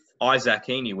if Isaac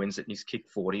Heaney wins it and he's kicked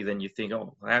 40, then you think,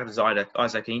 oh, how does Isaac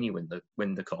Heaney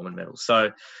win the Coleman medal?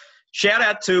 So, shout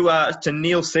out to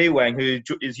Neil Seawang, who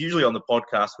is usually on the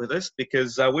podcast with us,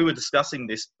 because we were discussing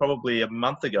this probably a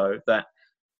month ago.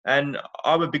 And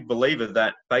I'm a big believer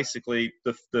that basically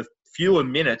the fewer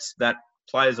minutes that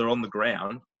players are on the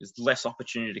ground is less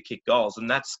opportunity to kick goals, and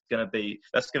that's going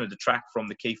to detract from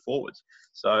the key forwards.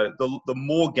 So the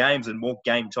more games and more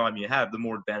game time you have, the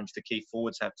more advantage the key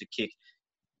forwards have to kick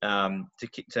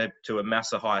to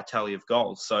amass a higher tally of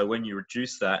goals. So when you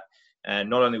reduce that, and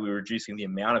not only are we reducing the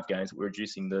amount of games, but we're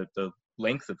reducing the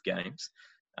length of games.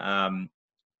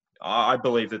 I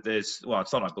believe that it's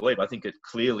not I believe, I think it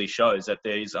clearly shows that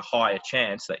there is a higher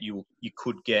chance that you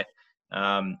could get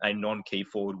a non-key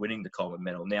forward winning the Coleman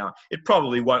medal. Now, it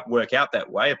probably won't work out that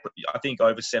way. I think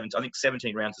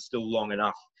 17 rounds is still long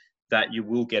enough that you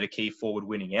will get a key forward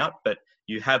winning out, but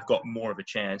you have got more of a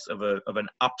chance of an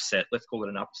upset. Let's call it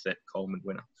an upset Coleman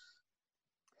winner.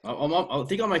 I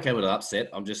think I'm okay with an upset.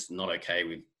 I'm just not okay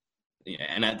with.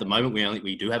 And at the moment,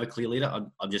 we do have a clear leader.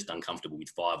 I'm just uncomfortable with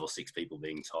 5 or 6 people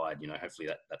being tied. Hopefully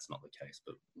that's not the case,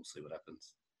 but we'll see what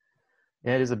happens.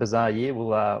 Yeah, it is a bizarre year.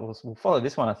 We'll follow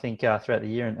this one, I think, throughout the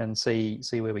year and see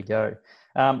where we go.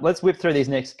 Let's whip through these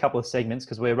next couple of segments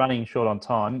because we're running short on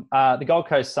time. The Gold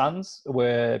Coast Suns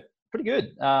were pretty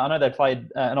good. I know they played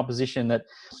an opposition that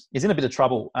is in a bit of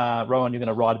trouble. Rowan, you're going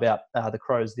to write about the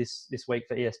Crows this week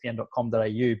for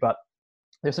ESPN.com.au, but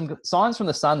there's some signs from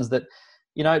the Suns that,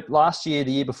 last year,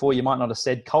 the year before, you might not have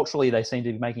said culturally they seem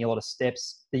to be making a lot of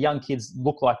steps. The young kids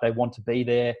look like they want to be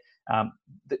there.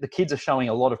 The kids are showing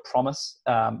a lot of promise.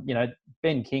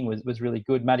 Ben King was really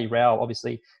good. Matty Rowell,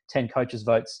 obviously, 10 coaches'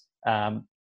 votes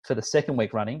for the second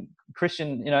week running.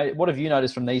 Christian, what have you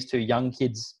noticed from these two young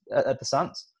kids at the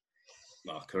Suns?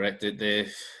 Oh, correct. They're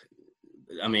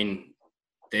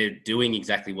doing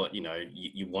exactly what,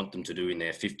 you want them to do in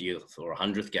their 50th or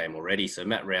 100th game already. So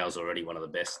Matt Rowell's already one of the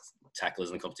best tacklers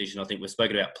in the competition. I think we've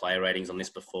spoken about player ratings on this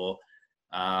before.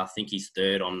 I think he's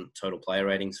 3rd on total player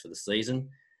ratings for the season.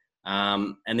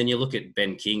 And then you look at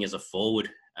Ben King as a forward,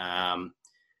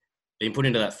 being put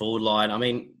into that forward line.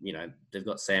 They've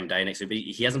got Sam Day next to him, but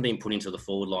he hasn't been put into the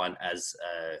forward line as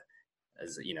a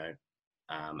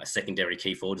secondary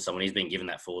key forward to someone. He's been given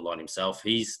that forward line himself.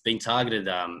 He's been targeted,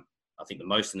 I think, the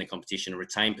most in the competition,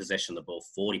 retained possession of the ball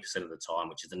 40% of the time,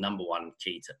 which is the number one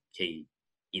key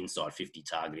inside 50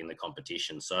 target in the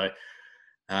competition. So,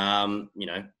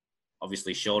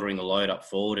 obviously shouldering the load up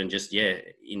forward and just,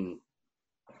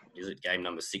 is it game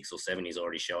number 6 or 7? He's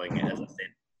already showing, as I said,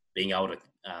 being able to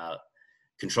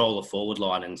control the forward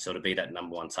line and sort of be that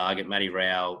number one target. Matty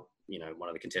Rowell, one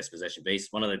of the contested possession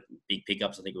beasts. One of the big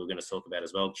pickups I think we were going to talk about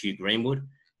as well, Q Greenwood.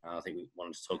 I think we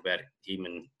wanted to talk about him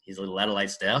and his little Adelaide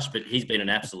stoush, but he's been an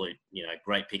absolute,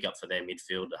 great pickup for their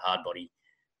midfield, the hard body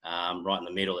right in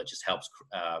the middle. It just helps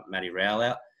Matty Rowell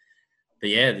out. But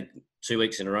yeah, 2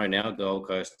 weeks in a row now, Gold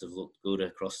Coast have looked good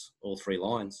across all 3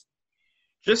 lines.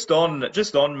 Just on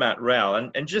Matt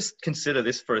Rowell, and just consider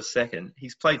this for a second.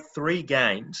 He's played 3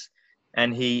 games,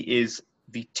 and he is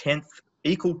the 10th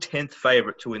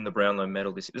favourite to win the Brownlow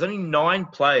medal this year. There's only 9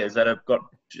 players that have got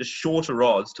just shorter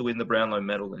odds to win the Brownlow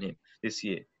medal than him this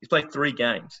year. He's played 3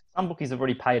 games. Some bookies have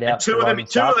already paid out. Two of them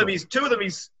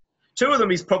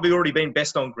he's probably already been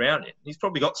best on ground in. He's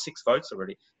probably got 6 votes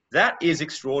already. That is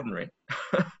extraordinary.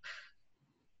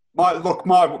 My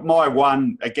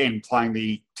one, again, playing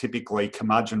the typically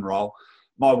curmudgeon role,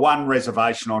 my one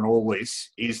reservation on all this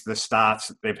is the starts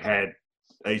that they've had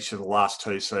each of the last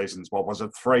 2 seasons. What was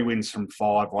it? 3 wins from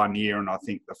 5 one year, and I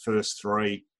think the first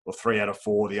 3 or 3 out of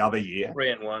 4 the other year.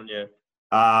 3 and 1, yeah.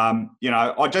 I'm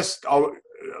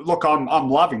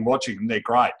loving watching them. They're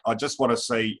great. I want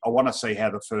to see how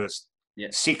the first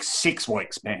six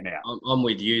weeks pan out. I'm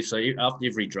with you. So after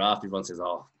every draft, everyone says,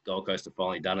 "Oh, Gold Coast have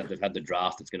finally done it. They've had the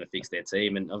draft that's going to fix their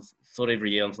team." And I've thought every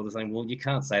year I'm sort of saying, "Well, you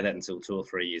can't say that until 2 or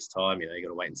 3 years' time. You got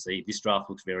to wait and see." This draft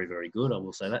looks very, very good. I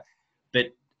will say that. But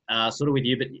sort of with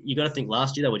you, but you got to think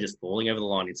last year they were just falling over the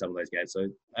line in some of those games. So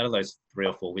out of those 3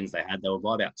 or 4 wins they had, they were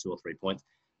by about 2 or 3 points.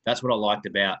 That's what I liked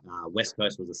about West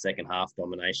Coast was the second half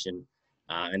domination.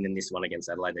 And then this one against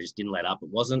Adelaide, they just didn't let up. It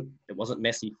wasn't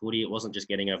messy footy. It wasn't just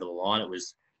getting over the line. It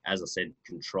was, as I said,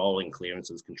 controlling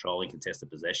clearances, controlling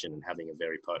contested possession, and having a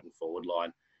very potent forward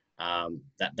line.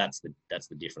 That's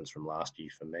the difference from last year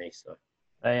for me. So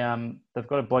They've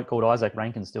got a bloke called Isaac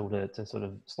Rankin still to sort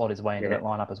of slot his way into that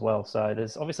lineup as well. So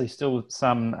there's obviously still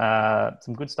some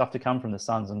good stuff to come from the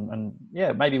Suns, and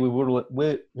maybe maybe we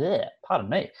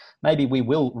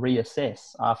will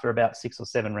reassess after about 6 or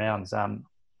 7 rounds and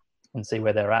see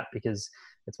where they're at, because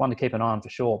it's one to keep an eye on for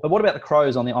sure. But what about the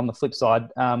Crows on the flip side?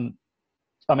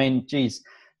 I mean, geez,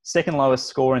 second lowest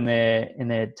score in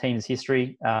their team's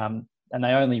history. And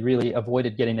they only really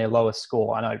avoided getting their lowest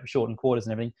score. I know, shortened quarters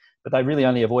and everything, but they really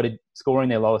only avoided scoring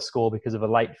their lowest score because of a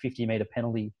late 50-metre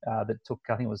penalty that took,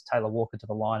 I think it was Taylor Walker to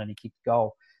the line, and he kicked a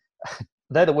goal.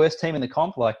 They're the worst team in the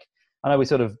comp. Like, I know we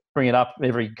sort of bring it up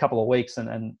every couple of weeks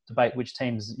and debate which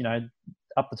teams,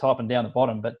 up the top and down the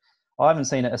bottom, but I haven't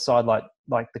seen a side like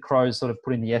the Crows sort of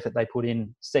put in the effort they put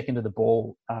in, second to the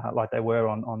ball, like they were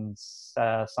on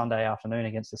Sunday afternoon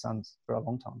against the Suns for a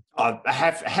long time. I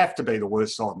have to be the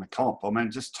worst side in the comp. I mean,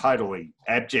 just totally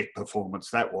abject performance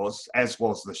that was, as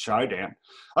was the showdown.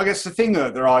 I guess the thing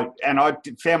that I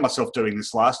found myself doing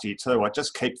this last year too, I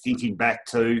just keep thinking back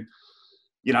to,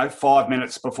 5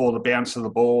 minutes before the bounce of the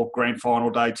ball, grand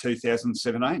final day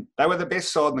 2017. They were the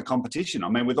best side in the competition. I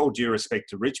mean, with all due respect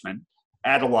to Richmond,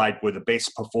 Adelaide were the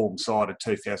best performed side of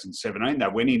 2017. They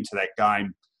went into that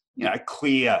game,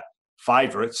 clear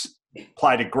favourites,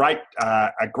 played a great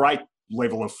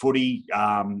level of footy,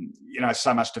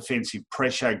 so much defensive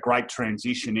pressure, great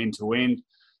transition end to end,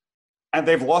 and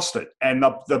they've lost it. And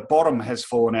the bottom has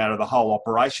fallen out of the whole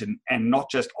operation, and not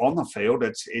just on the field.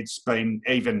 It's been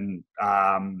even,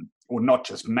 not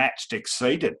just matched,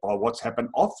 exceeded by what's happened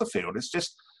off the field. It's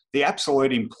just the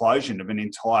absolute implosion of an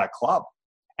entire club.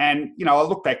 And, I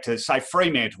look back to, say,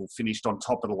 Fremantle finished on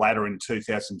top of the ladder in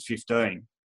 2015,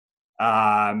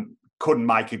 couldn't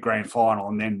make a grand final,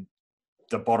 and then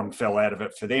the bottom fell out of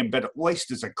it for them. But at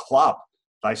least as a club,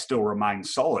 they still remain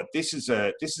solid. This is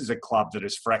a club that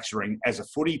is fracturing as a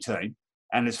footy team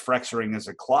and is fracturing as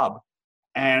a club.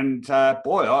 And,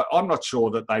 I'm not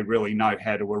sure that they really know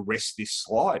how to arrest this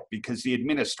slide, because the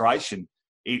administration,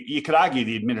 you could argue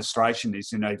the administration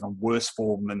is in even worse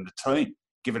form than the team,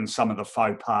 given some of the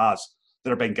faux pas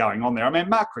that have been going on there. I mean,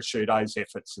 Mark Rasciuto's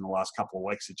efforts in the last couple of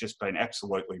weeks have just been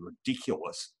absolutely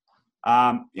ridiculous.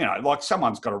 Like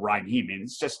someone's got to rein him in.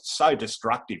 It's just so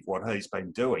destructive what he's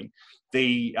been doing.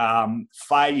 The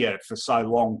failure for so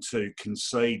long to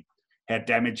concede how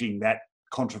damaging that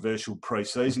controversial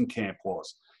pre-season camp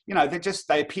was.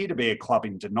 They appear to be a club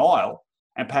in denial,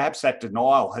 and perhaps that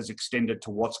denial has extended to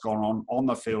what's gone on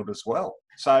the field as well.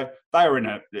 So they are in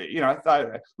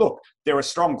they're a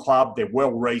strong club. They're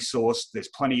well-resourced. There's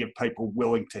plenty of people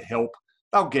willing to help.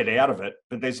 They'll get out of it,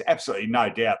 but there's absolutely no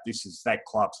doubt this is that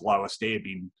club's lowest ebb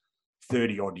in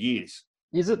 30-odd years.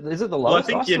 Is it the lowest? Well, I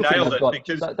think you nailed it,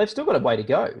 because they've still got a way to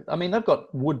go. I mean, they've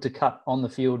got wood to cut on the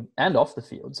field and off the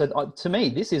field. So to me,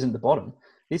 this isn't the bottom.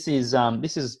 This is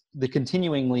the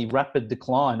continuingly rapid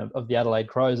decline of the Adelaide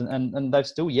Crows, and they've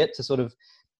still yet to sort of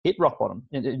hit rock bottom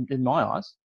in my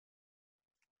eyes.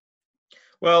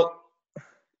 Well,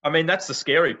 I mean, that's the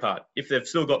scary part, if they've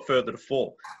still got further to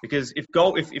fall. Because if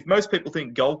most people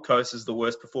think Gold Coast is the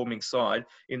worst performing side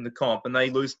in the comp, and they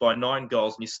lose by 9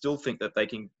 goals, and you still think that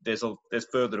there's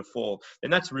further to fall, then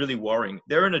that's really worrying.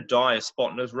 They're in a dire spot.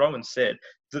 And as Rowan said,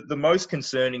 the most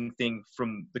concerning thing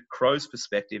from the Crows'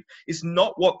 perspective is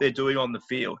not what they're doing on the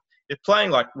field. They're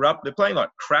playing like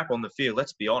crap on the field,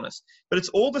 let's be honest. But it's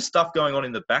all the stuff going on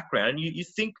in the background. And you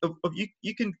think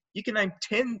you can name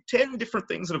 10 different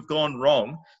things that have gone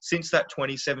wrong since that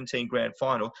 2017 grand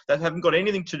final that haven't got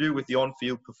anything to do with the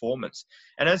on-field performance.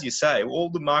 And as you say, all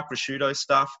the Mark Rasciuto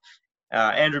stuff,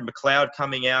 Andrew McLeod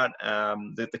coming out,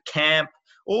 the camp,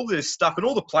 all this stuff, and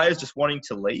all the players just wanting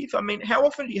to leave. I mean, how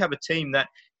often do you have a team that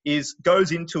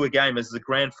goes into a game as the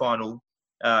grand final,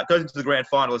 goes into the grand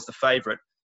final as the favourite,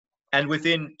 and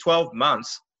within 12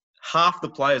 months, half the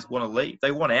players want to leave.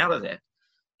 They want out of there.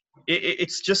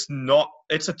 It's just not –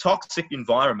 it's a toxic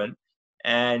environment,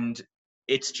 and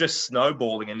it's just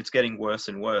snowballing, and it's getting worse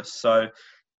and worse. So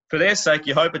for their sake,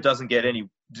 you hope it doesn't get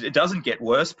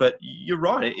worse, but you're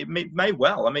right. It may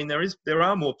well. I mean, there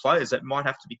are more players that might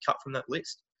have to be cut from that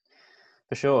list.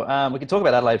 For sure. We can talk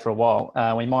about Adelaide for a while.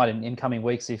 We might in coming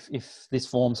weeks if this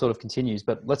form sort of continues,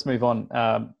 but let's move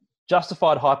on.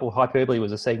 Justified hype or hyperbole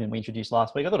was a segment we introduced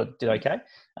last week. I thought it did okay.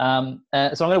 So I'm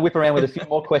going to whip around with a few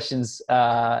more questions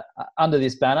under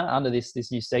this banner, under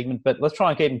this new segment. But let's try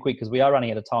and keep them quick because we are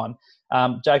running out of time.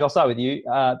 Jake, I'll start with you.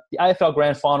 The AFL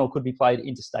Grand Final could be played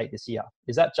interstate this year.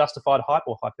 Is that justified hype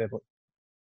or hyperbole?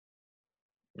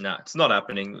 No, it's not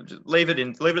happening. Just leave it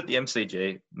at the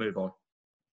MCG. Move on.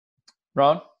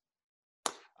 Ron?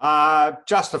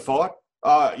 Justified.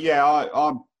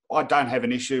 I don't have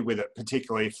an issue with it,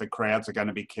 particularly if the crowds are going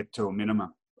to be kept to a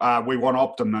minimum. We want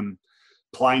optimum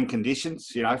playing conditions.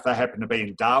 You know, if they happen to be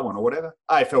in Darwin or whatever,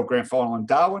 AFL Grand Final in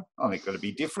Darwin, I think it'll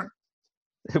be different.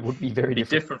 It would be very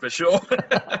different. Different for sure.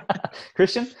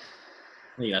 Christian?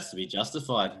 I think it has to be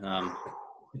justified.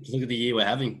 Look at the year we're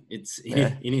having.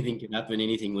 Anything can happen,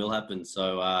 anything will happen.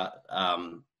 So I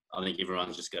think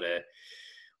everyone's just got to,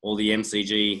 all the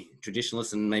MCG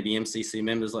traditionalists and maybe MCC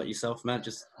members like yourself, Matt,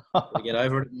 just gotta get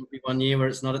over it. It'll be 1 year where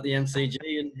it's not at the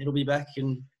MCG, and it'll be back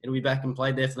and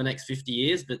played there for the next 50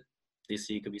 years. But this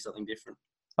year could be something different.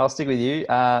 I'll stick with you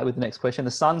with the next question. The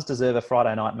Suns deserve a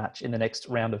Friday night match in the next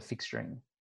round of fixturing.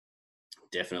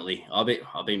 Definitely. I've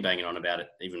been banging on about it,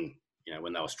 even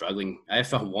when they were struggling.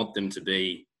 AFL want them to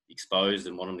be exposed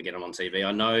and want them to get them on TV.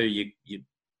 I know you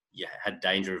had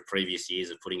danger of previous years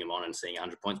of putting them on and seeing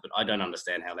 100 points, but I don't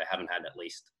understand how they haven't had at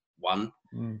least one.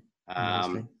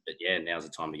 But yeah, now's the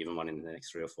time to give them one in the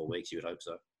next 3 or 4 weeks. You would hope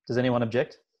so. Does anyone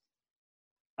object?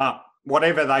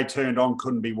 Whatever they turned on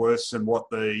couldn't be worse than what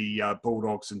the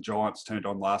Bulldogs and Giants turned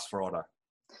on last Friday.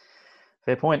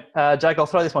 Fair point. Jake, I'll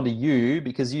throw this one to you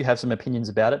because you have some opinions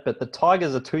about it, but the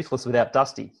Tigers are toothless without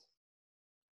Dusty.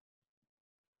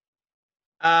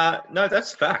 No,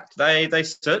 that's fact. They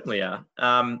certainly are.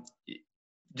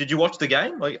 Did you watch the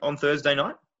game on Thursday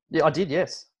night? Yeah, I did,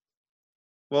 yes.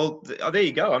 Well, there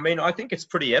you go. I mean, I think it's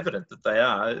pretty evident that they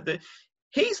are.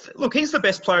 He's the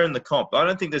best player in the comp. I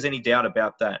don't think there's any doubt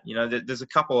about that. There's a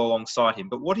couple alongside him,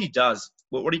 but what he does,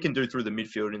 what he can do through the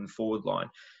midfield and the forward line,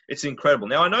 it's incredible.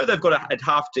 Now, I know they've got a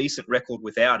half-decent record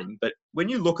without him, but when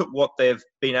you look at what they've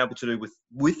been able to do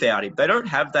without him, they don't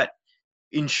have that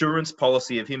insurance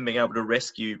policy of him being able to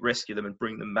rescue them and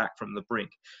bring them back from the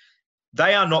brink.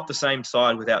 They are not the same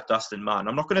side without Dustin Martin.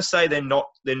 I'm not going to say they're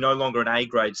no longer an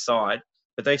A-grade side,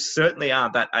 but they certainly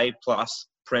aren't that A-plus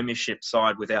premiership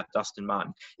side without Dustin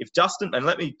Martin. And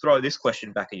let me throw this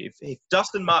question back at you. If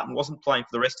Dustin Martin wasn't playing for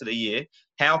the rest of the year,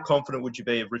 how confident would you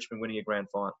be of Richmond winning a grand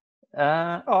final?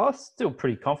 Still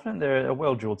pretty confident. They're a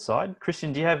well-drilled side.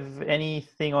 Christian, do you have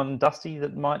anything on Dusty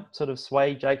that might sort of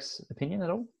sway Jake's opinion at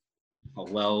all? Oh,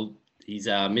 well, he's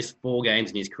missed 4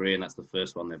 games in his career, and that's the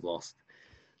first one they've lost.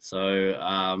 So,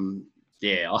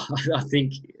 yeah, I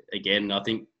think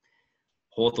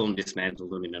Hawthorn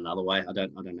dismantled them in another way. I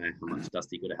don't know how much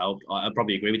Dusty could have helped. I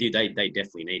probably agree with you. They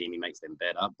definitely need him. He makes them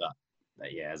better.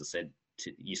 But yeah, as I said,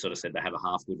 you sort of said they have a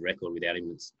half good record without him.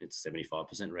 It's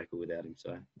 75% record without him.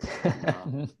 So.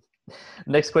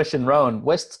 Next question, Rowan.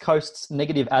 West Coast's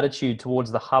negative attitude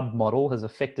towards the hub model has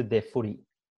affected their footy.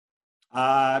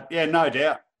 Yeah, no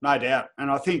doubt.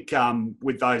 And I think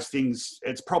with those things,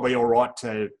 it's probably all right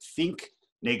to think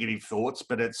negative thoughts,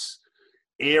 but it's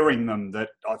airing them that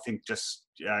I think just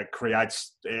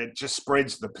just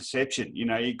spreads the perception.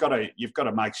 You've got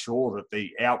to make sure that the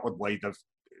outwardly the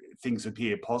things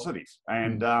appear positive.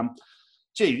 And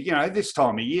this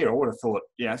time of year, I would have thought,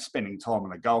 spending time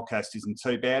on the Gold Coast isn't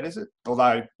too bad, is it?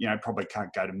 Although, probably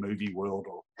can't go to Movie World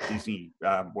or Disney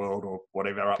World or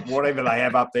whatever they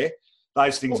have up there.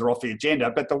 Those things are off the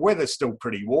agenda, but the weather's still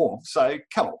pretty warm. So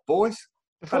come on, boys.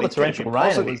 Before the torrential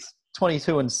rain, it was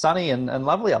 22 and sunny and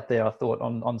lovely up there, I thought,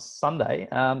 on Sunday.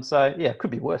 So, yeah, it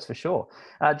could be worse for sure.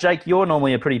 Jake, you're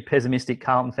normally a pretty pessimistic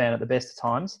Carlton fan at the best of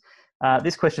times.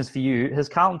 This question's for you. Has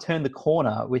Carlton turned the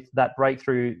corner with that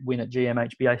breakthrough win at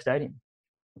GMHBA Stadium?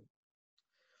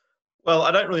 Well,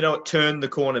 I don't really know what turn the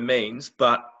corner means,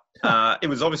 but it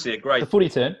was obviously a great... The footy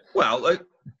turn. Well,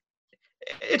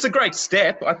 it's a great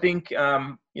step. I think,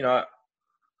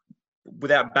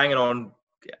 without banging on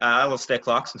Alistair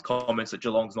Clarkson's comments that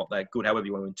Geelong's not that good, however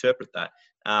you want to interpret that.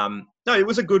 No, it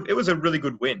was a really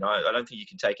good win. I don't think you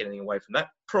can take anything away from that.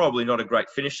 Probably not a great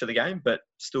finish to the game, but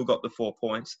still got the 4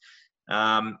 points.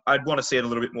 I'd want to see it a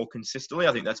little bit more consistently.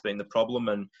 I think that's been the problem,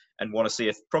 and want to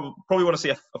see probably want to see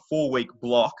a 4-week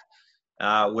block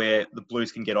where the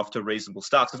Blues can get off to reasonable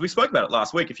starts. Because we spoke about it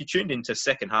last week. If you tuned into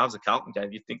second halves of Carlton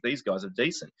game, you'd think these guys are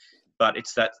decent, but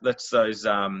it's those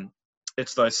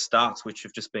starts which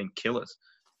have just been killers.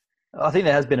 I think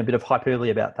there has been a bit of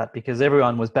hyperbole about that because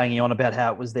everyone was banging on about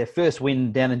how it was their first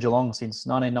win down in Geelong since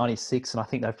 1996, and I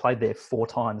think they've played there 4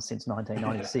 times since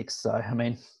 1996. So, I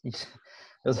mean,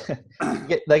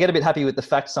 they get a bit happy with the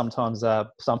facts sometimes,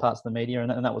 some parts of the media,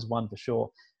 and that was one for sure.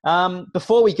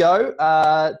 Before we go,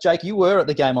 Jake, you were at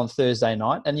the game on Thursday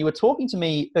night, and you were talking to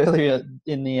me earlier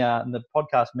in the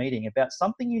podcast meeting about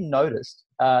something you noticed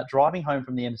driving home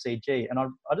from the MCG, and I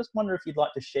just wonder if you'd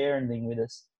like to share anything with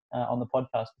us on the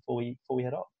podcast before we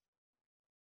head off.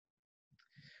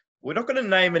 We're not going to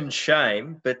name and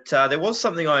shame, but there was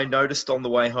something I noticed on the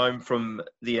way home from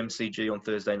the MCG on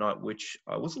Thursday night, which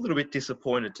I was a little bit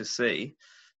disappointed to see.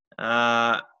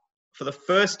 For the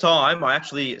first time, I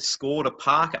actually scored a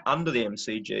park under the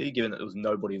MCG, given that there was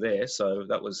nobody there. So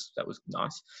that was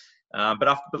nice.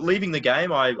 But leaving the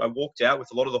game, I walked out with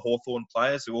a lot of the Hawthorn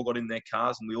players who all got in their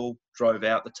cars, and we all drove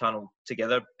out the tunnel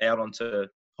together out onto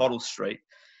Hoddle Street.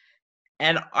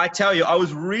 And I tell you, I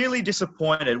was really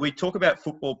disappointed. We talk about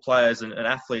football players and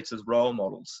athletes as role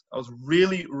models. I was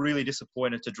really, really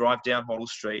disappointed to drive down Hoddle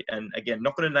Street. And again,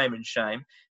 not going to name and shame,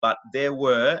 but there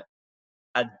were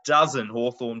a dozen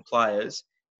Hawthorn players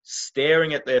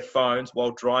staring at their phones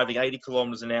while driving 80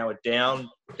 kilometres an hour down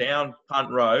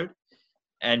Punt Road,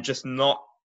 and just not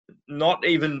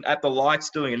even at the lights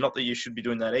doing it. Not that you should be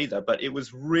doing that either, but it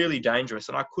was really dangerous.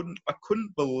 And I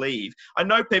couldn't believe. I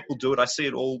know people do it. I see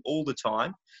it all the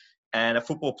time. And a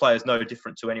football player is no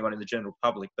different to anyone in the general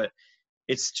public. But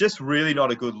it's just really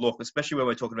not a good look, especially when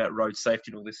we're talking about road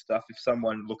safety and all this stuff. If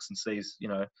someone looks and sees,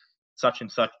 such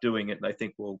and such doing it, they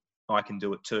think, well, I can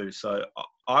do it too. So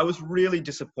I was really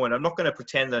disappointed. I'm not going to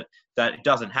pretend that it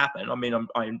doesn't happen. I mean,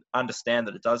 I understand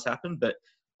that it does happen, but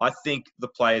I think the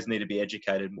players need to be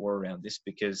educated more around this,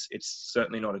 because it's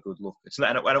certainly not a good look. It's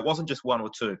not, and it wasn't just one or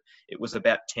two. It was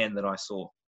about 10 that I saw.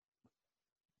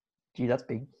 Gee, that's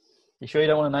big. You sure you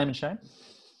don't want to name and shame?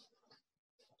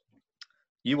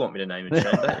 You want me to name and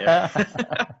shame, don't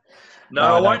you? No,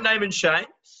 I won't name and shame.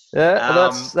 Yeah,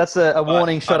 well, that's a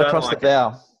warning shot across the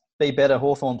bow. Be better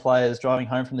Hawthorn players driving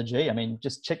home from the G. I mean,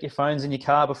 just check your phones in your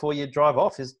car before you drive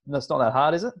off. That's not that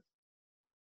hard, is it?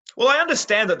 Well, I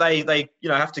understand that they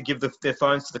have to give their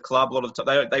phones to the club a lot of the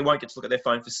time. They won't get to look at their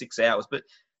phone for 6 hours. But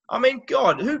I mean,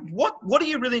 God, what do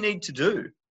you really need to do?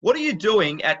 What are you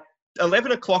doing at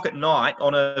 11 o'clock at night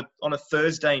on a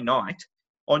Thursday night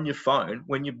on your phone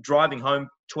when you're driving home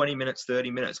 20 minutes,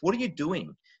 30 minutes? What are you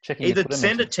doing? Either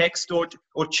send a text or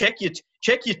check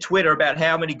your Twitter about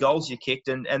how many goals you kicked,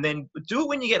 and then do it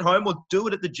when you get home, or do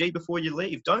it at the G before you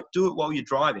leave. Don't do it while you're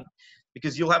driving,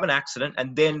 because you'll have an accident,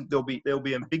 and then there'll be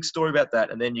a big story about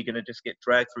that, and then you're going to just get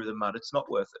dragged through the mud. It's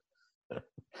not worth it.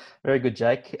 Very good,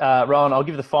 Jake. Rowan, I'll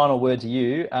give the final word to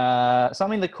you.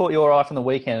 Something that caught your eye from the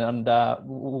weekend, and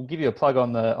we'll give you a plug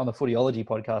on the Footyology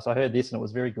podcast. I heard this and it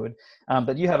was very good.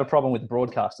 But you have a problem with the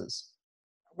broadcasters.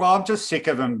 Well, I'm just sick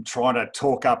of them trying to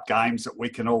talk up games that we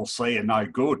can all see are no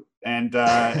good. And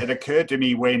it occurred to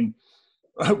me when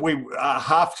we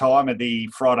half-time of the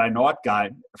Friday night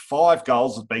game, 5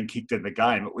 goals have been kicked in the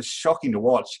game. It was shocking to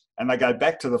watch. And they go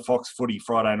back to the Fox Footy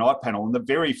Friday night panel, and the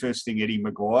very first thing Eddie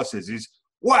Maguire says is,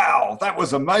 "Wow, that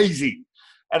was amazing."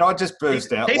 And I just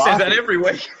burst out laughing. He says that every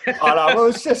week. I know, well,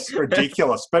 it's just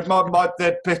ridiculous. But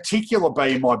the particular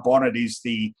bee in my bonnet is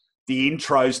the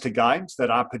intros to games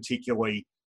that are particularly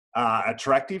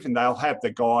attractive, and they'll have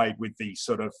the guy with the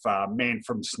sort of Man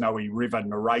from Snowy River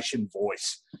narration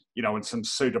voice, and some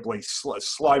suitably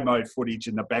slow-mo footage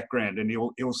in the background, and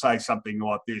he'll say something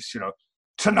like this,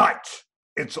 "Tonight,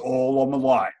 it's all on the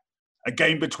line. A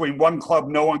game between one club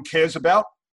no one cares about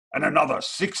and another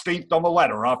 16th on the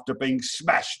ladder after being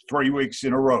smashed 3 weeks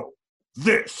in a row.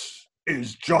 This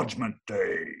is Judgment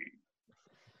Day."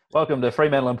 Welcome to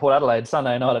Fremantle and Port Adelaide,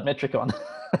 Sunday night at Metricon.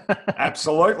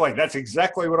 Absolutely. That's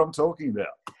exactly what I'm talking about.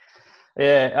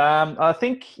 Yeah. I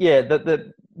think,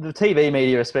 the TV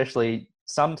media especially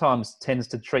sometimes tends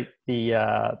to treat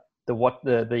the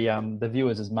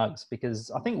viewers as mugs,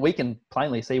 because I think we can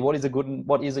plainly see what is a good and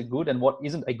what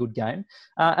isn't a good game.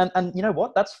 And you know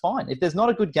what? That's fine. If there's not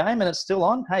a good game and it's still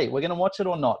on, hey, we're going to watch it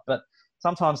or not. But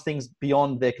sometimes things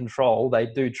beyond their control, they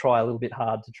do try a little bit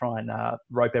hard to try and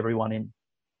rope everyone in.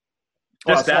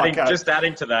 Just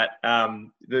adding to that,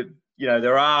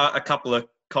 there are a couple of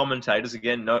commentators,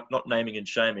 again, not naming and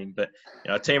shaming, but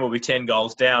a team will be 10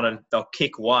 goals down and they'll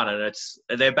kick one, and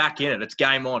they're back in it. It's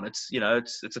game on. It's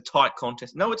a tight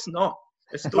contest. No, it's not.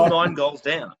 It's still 9 goals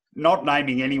down. Not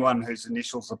naming anyone whose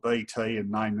initials are BT and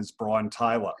name is Brian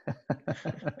Taylor.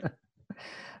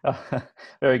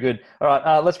 Very good. All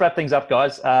right, let's wrap things up,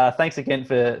 guys. Thanks again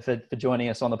for joining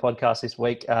us on the podcast this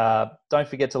week. Don't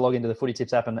forget to log into the Footy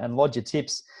Tips app and lodge your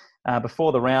tips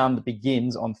before the round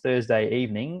begins on Thursday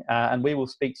evening, and we will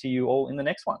speak to you all in the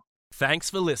next one.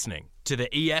 Thanks for listening to the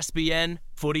ESPN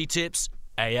Footy Tips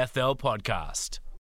AFL podcast.